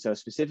things. And so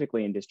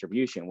specifically in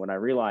distribution, what I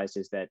realized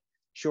is that,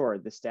 sure,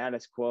 the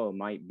status quo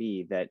might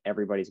be that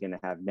everybody's going to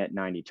have net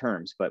 90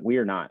 terms, but we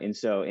are not. And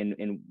so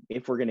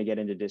if we're going to get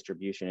into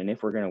distribution, and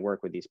if we're going to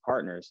work with these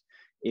partners,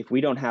 if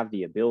we don't have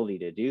the ability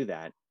to do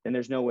that, then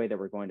there's no way that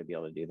we're going to be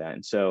able to do that.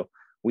 And so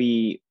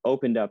we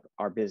opened up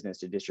our business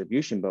to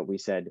distribution, but we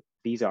said,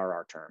 these are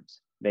our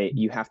terms.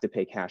 You have to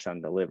pay cash on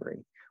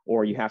delivery,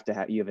 or you have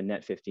a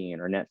net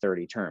 15 or net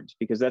 30 terms,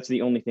 because that's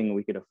the only thing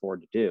we could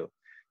afford to do.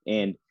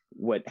 And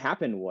what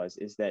happened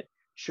is that,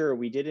 sure,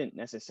 we didn't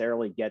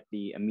necessarily get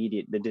the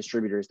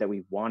distributors that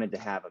we wanted to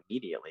have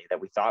immediately,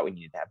 that we thought we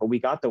needed to have, but we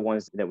got the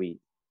ones that we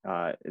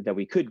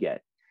could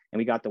get, and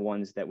we got the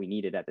ones that we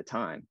needed at the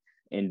time.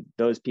 And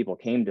those people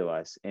came to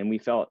us, and we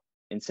felt,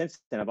 and since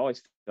then, I've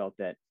always felt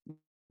that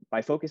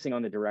by focusing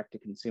on the direct to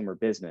consumer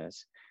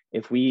business,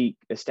 if we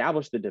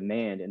establish the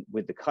demand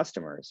with the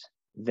customers,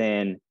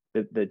 then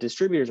the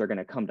distributors are going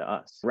to come to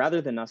us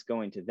rather than us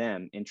going to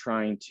them and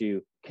trying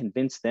to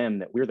convince them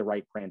that we're the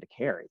right brand to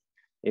carry.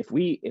 If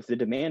the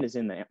demand is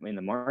in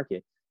the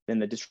market, then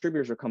the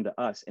distributors will come to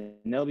us, and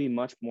they'll be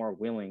much more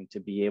willing to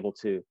be able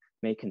to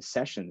make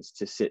concessions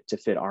to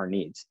fit our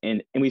needs.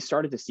 And we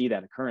started to see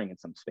that occurring in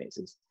some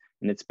spaces,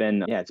 and it's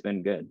been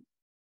good.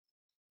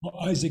 Well,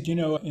 Isaac,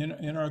 in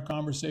our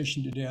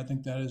conversation today, I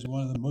think that is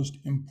one of the most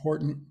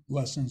important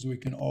lessons we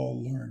can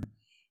all learn.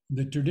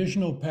 The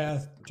traditional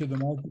path to the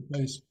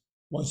marketplace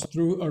was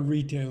through a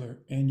retailer,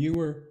 and you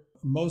were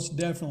most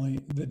definitely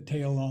the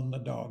tail on the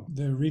dog.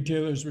 The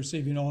retailers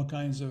receiving all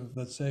kinds of,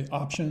 let's say,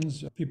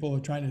 options. People are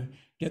trying to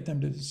get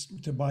them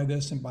to buy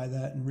this and buy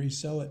that and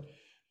resell it.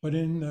 But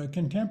in the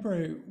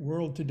contemporary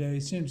world today,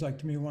 it seems like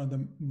to me one of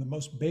the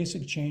most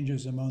basic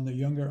changes among the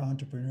younger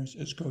entrepreneurs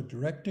is go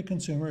direct to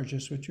consumer,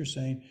 just what you're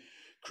saying,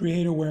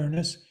 create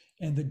awareness,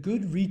 and the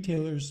good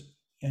retailers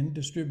and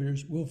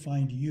distributors will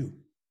find you.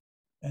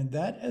 And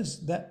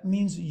that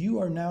means you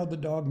are now the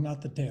dog,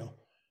 not the tail.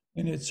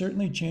 And it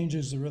certainly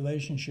changes the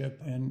relationship.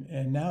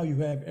 And now you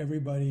have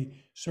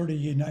everybody sort of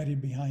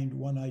united behind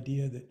one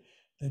idea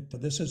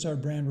that this is our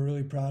brand. We're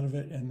really proud of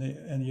it. And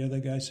the other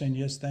guy saying,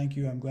 yes, thank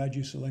you. I'm glad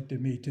you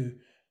selected me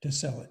to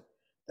sell it.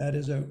 That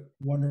is a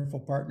wonderful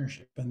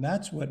partnership. And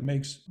that's what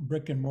makes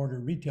brick and mortar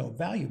retail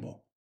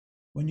valuable.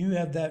 When you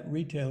have that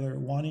retailer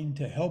wanting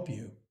to help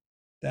you,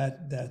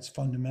 that's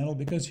fundamental,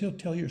 because he'll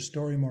tell your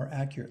story more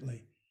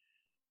accurately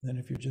than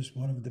if you're just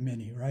one of the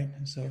many, right?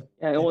 And so,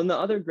 Yeah, well, and the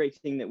other great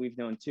thing that we've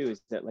known too is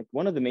that like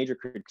one of the major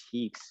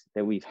critiques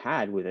that we've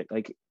had with it,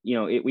 like,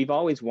 we've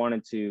always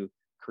wanted to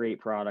create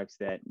products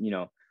that,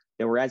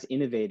 that were as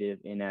innovative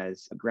and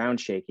as ground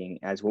shaking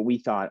as what we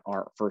thought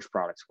our first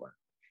products were.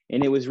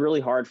 And it was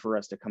really hard for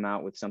us to come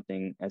out with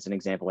something, as an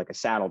example, like a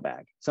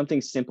saddlebag, something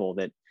simple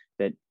that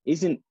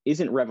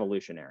isn't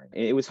revolutionary.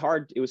 It was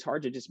hard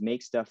to just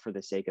make stuff for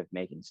the sake of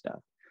making stuff.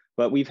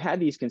 But we've had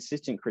these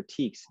consistent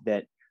critiques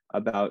that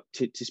about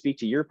to speak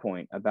to your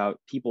point about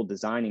people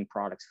designing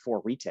products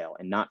for retail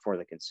and not for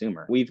the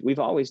consumer. We've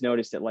always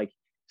noticed that like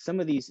some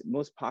of these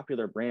most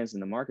popular brands in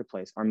the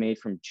marketplace are made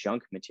from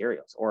junk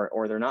materials,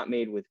 or they're not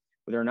made with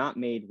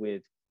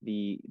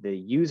the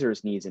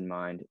user's needs in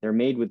mind. They're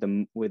made with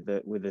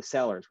the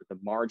sellers, with the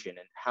margin,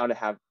 and how to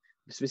have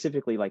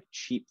specifically like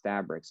cheap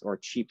fabrics or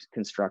cheap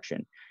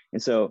construction.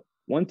 And so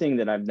one thing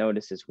that I've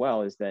noticed as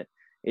well is that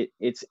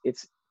it's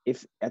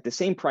if at the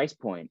same price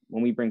point,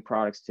 when we bring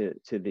products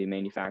to the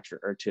manufacturer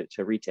or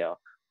to retail,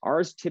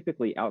 ours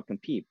typically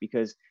outcompete,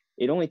 because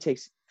it only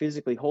takes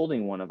physically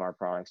holding one of our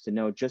products to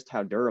know just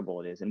how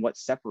durable it is and what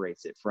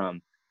separates it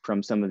from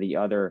some of the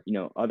other,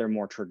 other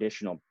more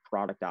traditional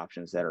product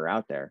options that are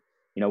out there.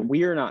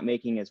 We are not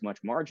making as much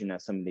margin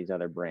as some of these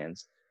other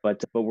brands,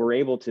 but we're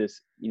able to,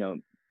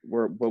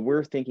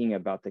 we're thinking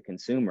about the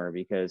consumer,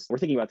 because we're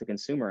thinking about the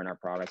consumer in our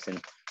products,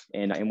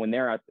 and when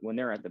they're at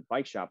the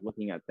bike shop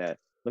looking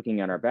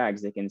at our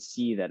bags, they can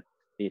see that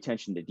the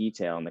attention to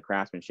detail and the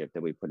craftsmanship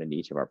that we put into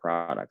each of our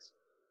products.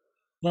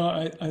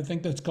 well, I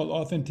think that's called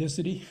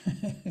authenticity,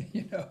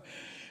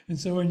 And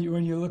so when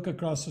you look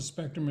across the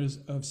spectrum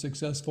of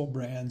successful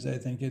brands, I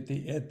think at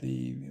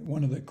the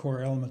one of the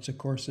core elements, of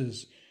course,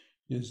 is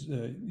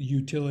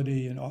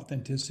utility and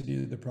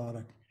authenticity of the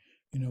product.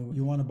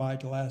 You want to buy it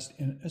to last,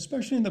 and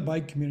especially in the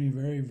bike community,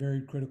 very,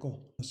 very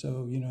critical.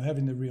 So,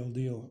 having the real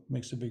deal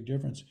makes a big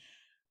difference.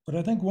 But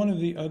I think one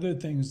of the other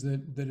things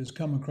that has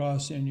come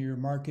across in your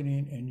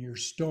marketing and your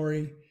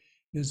story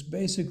is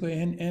basically,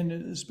 and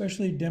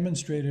especially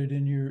demonstrated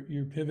in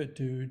your pivot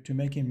to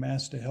making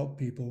masks to help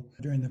people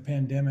during the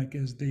pandemic,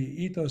 is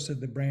the ethos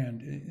of the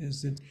brand.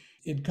 Is that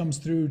it comes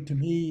through to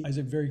me, as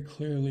it very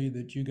clearly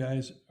that you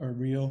guys are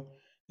real.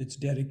 It's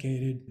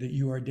dedicated, that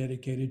you are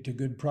dedicated to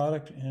good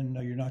product, and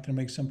you're not going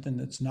to make something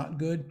that's not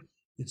good.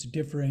 It's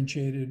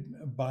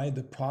differentiated by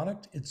the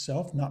product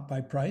itself, not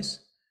by price.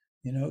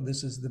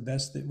 This is the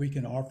best that we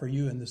can offer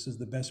you, and this is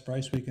the best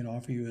price we can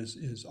offer you,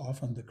 is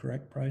often the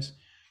correct price.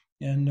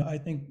 And I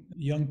think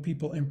young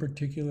people in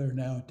particular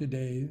now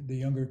today, the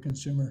younger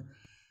consumer,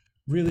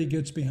 really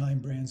gets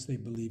behind brands they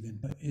believe in.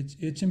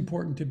 It's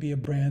important to be a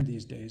brand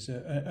these days.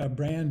 A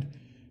brand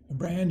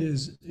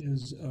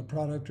is a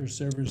product or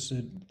service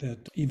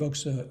that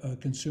evokes a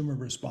consumer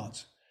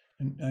response.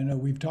 And I know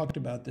we've talked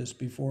about this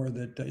before,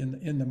 that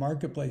in the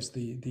marketplace,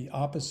 the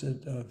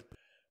opposite of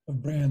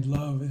brand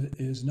love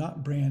is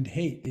not brand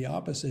hate. The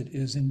opposite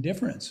is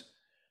indifference,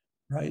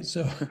 right?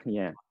 So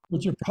Yeah.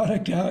 put your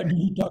product out and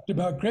you talked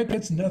about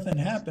crickets, nothing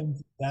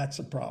happens. That's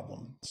a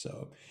problem.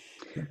 So,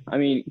 I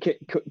mean,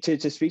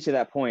 to speak to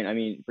that point, I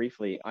mean,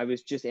 briefly, I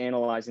was just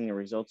analyzing the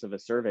results of a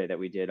survey that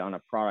we did on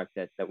a product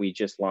that we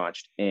just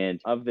launched.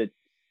 And of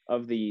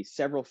the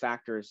several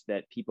factors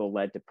that people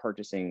led to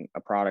purchasing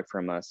a product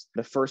from us,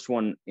 the first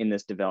one in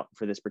this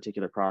for this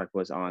particular product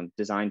was on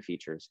design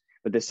features,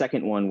 but the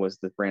second one was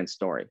the brand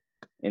story.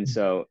 And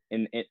so,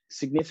 and it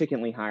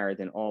significantly higher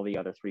than all the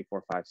other 3,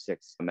 4, 5,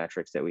 6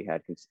 metrics that we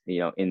had,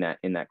 in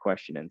that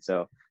question. And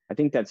so I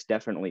think that's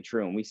definitely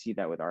true. And we see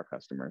that with our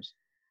customers.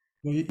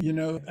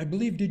 well, I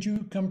believe, did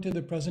you come to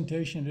the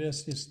presentation at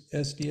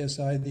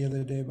SDSI the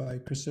other day by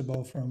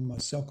Cristobal from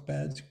Silk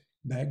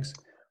Bags?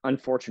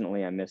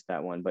 Unfortunately, I missed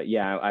that one, but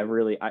yeah,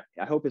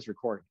 I hope it's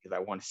recorded because I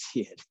want to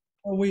see it.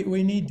 Well,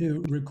 we need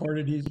to record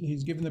it.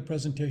 He's given the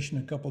presentation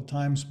a couple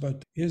times,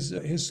 but his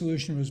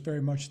solution was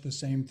very much the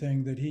same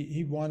thing, that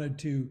he wanted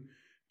to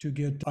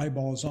get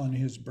eyeballs on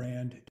his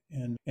brand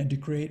and to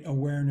create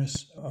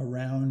awareness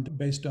around,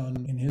 based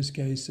on, in his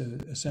case,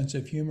 a sense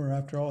of humor.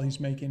 After all, he's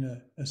making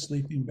a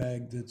sleeping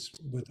bag that's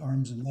with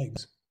arms and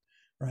legs,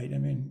 right? I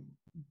mean,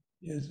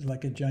 it's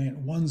like a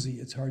giant onesie.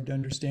 It's hard to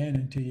understand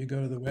until you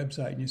go to the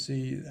website and you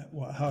see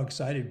how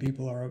excited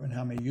people are and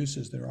how many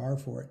uses there are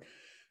for it.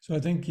 So I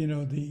think,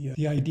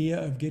 the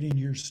idea of getting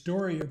your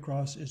story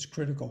across is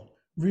critical,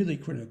 really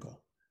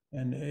critical.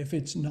 And if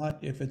it's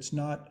not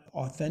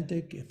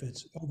authentic, if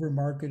it's over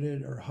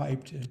marketed or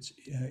hyped, it's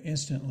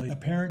instantly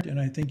apparent. And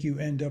I think you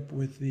end up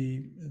with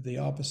the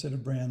opposite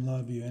of brand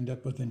love. You end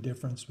up with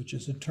indifference, which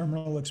is a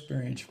terminal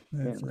experience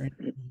Yeah. for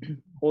any.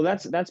 Well,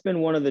 that's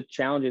been one of the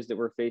challenges that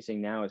we're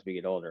facing now as we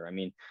get older. I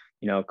mean,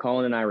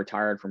 Colin and I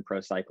retired from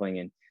pro cycling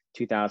in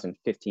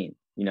 2015.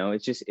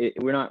 It's just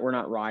we're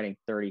not riding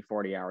 30,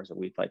 40 hours a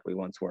week like we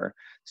once were.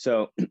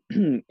 So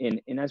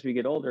and as we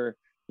get older,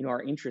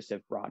 our interests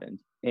have broadened,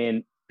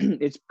 and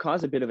it's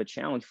caused a bit of a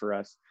challenge for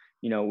us,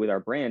 with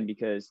our brand,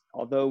 because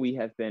although we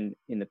have been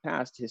in the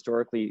past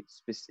historically,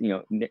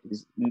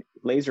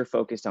 laser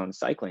focused on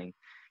cycling,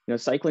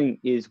 cycling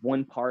is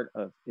one part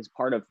of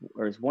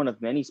or is one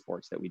of many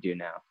sports that we do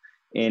now.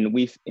 And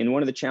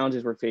one of the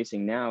challenges we're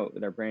facing now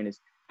with our brand is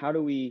how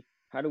do we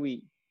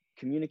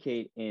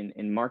communicate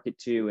and market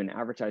to and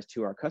advertise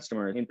to our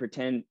customers and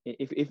pretend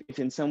if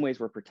in some ways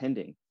we're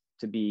pretending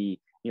to be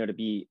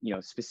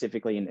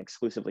specifically and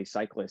exclusively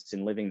cyclists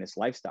and living this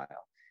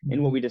lifestyle.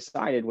 And what we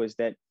decided was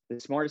that the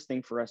smartest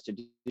thing for us to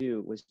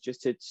do was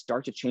just to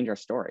start to change our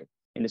story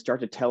and to start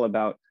to tell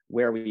about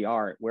where we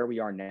are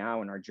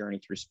now in our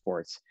journey through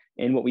sports.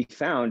 And what we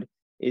found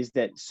is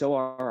that so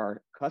are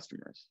our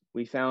customers.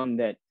 We found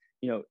that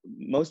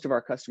most of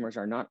our customers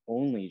are not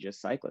only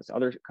just cyclists.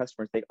 Other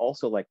customers, they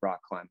also like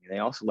rock climbing, they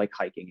also like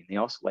hiking, and they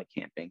also like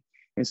camping.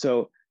 And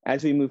so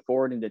as we move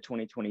forward into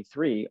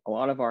 2023, a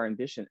lot of our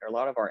ambition, or a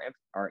lot of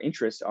our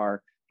interests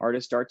are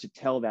to start to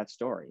tell that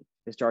story,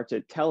 to start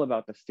to tell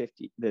about the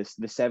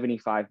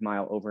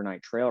 75-mile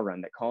overnight trail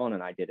run that Colin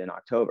and I did in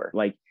October.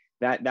 Like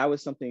that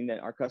was something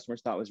that our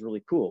customers thought was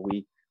really cool.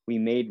 We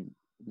made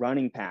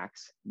running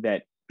packs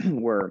that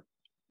were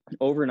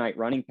overnight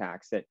running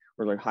packs that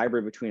were like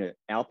hybrid between an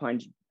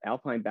alpine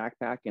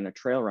backpack and a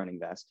trail running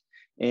vest.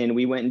 And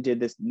we went and did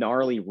this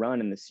gnarly run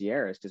in the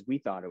Sierras because we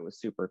thought it was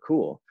super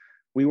cool.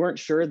 We weren't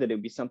sure that it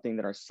would be something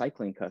that our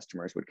cycling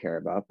customers would care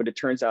about, but it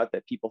turns out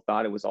that people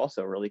thought it was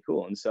also really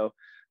cool. And so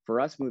for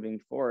us moving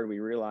forward, we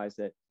realized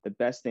that the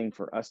best thing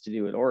for us to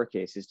do at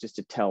Oricase is just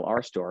to tell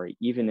our story,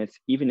 even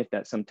if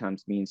that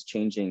sometimes means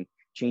changing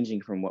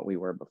from what we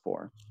were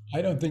before.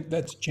 I don't think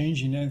that's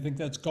changing. I think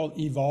that's called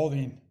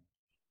evolving.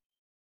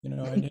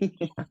 And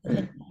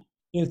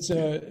it's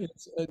a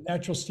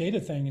natural state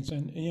of things.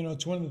 And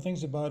it's one of the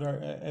things about our,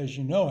 as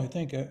I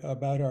think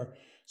about our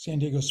San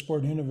Diego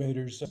Sport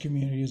Innovators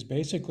community is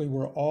basically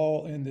we're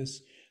all in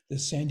this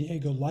San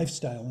Diego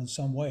lifestyle in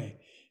some way.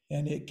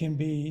 And it can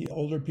be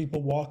older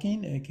people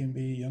walking, it can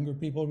be younger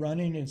people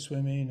running and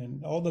swimming,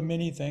 and all the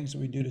many things that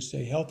we do to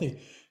stay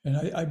healthy. And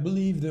I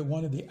believe that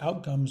one of the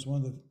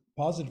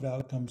positive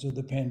outcomes of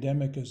the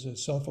pandemic is a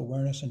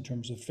self-awareness in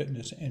terms of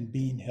fitness and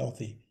being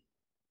healthy.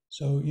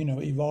 So,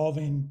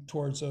 evolving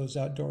towards those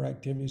outdoor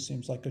activities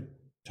seems like a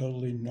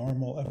totally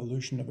normal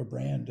evolution of a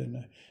brand.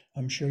 And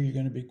I'm sure you're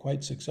going to be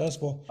quite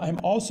successful. I'm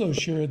also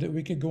sure that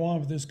we could go on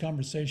with this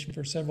conversation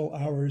for several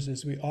hours,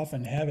 as we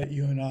often have it,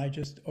 you and I,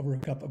 just over a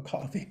cup of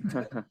coffee.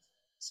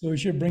 So we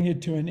should bring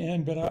it to an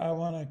end. But I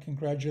want to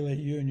congratulate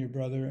you and your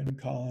brother and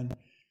Colin.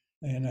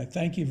 And I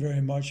thank you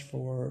very much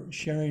for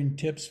sharing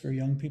tips for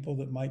young people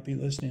that might be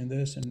listening to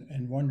this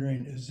and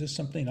wondering, is this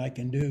something I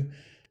can do?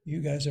 You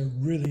guys are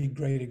really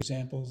great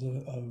examples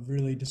of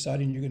really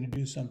deciding you're going to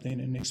do something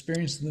and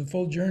experiencing the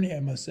full journey. I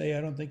must say,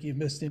 I don't think you've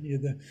missed any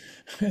of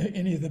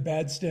the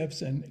bad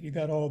steps, and you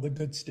got all the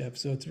good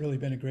steps. So it's really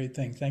been a great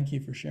thing. Thank you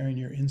for sharing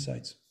your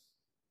insights.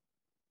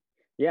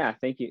 Yeah,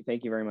 thank you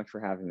very much for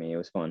having me. It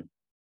was fun.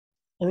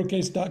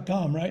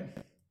 Oricase.com, right?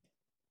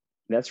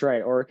 That's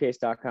right,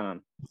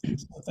 oricase.com.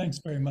 Thanks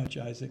very much,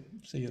 Isaac.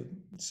 See you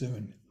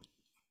soon.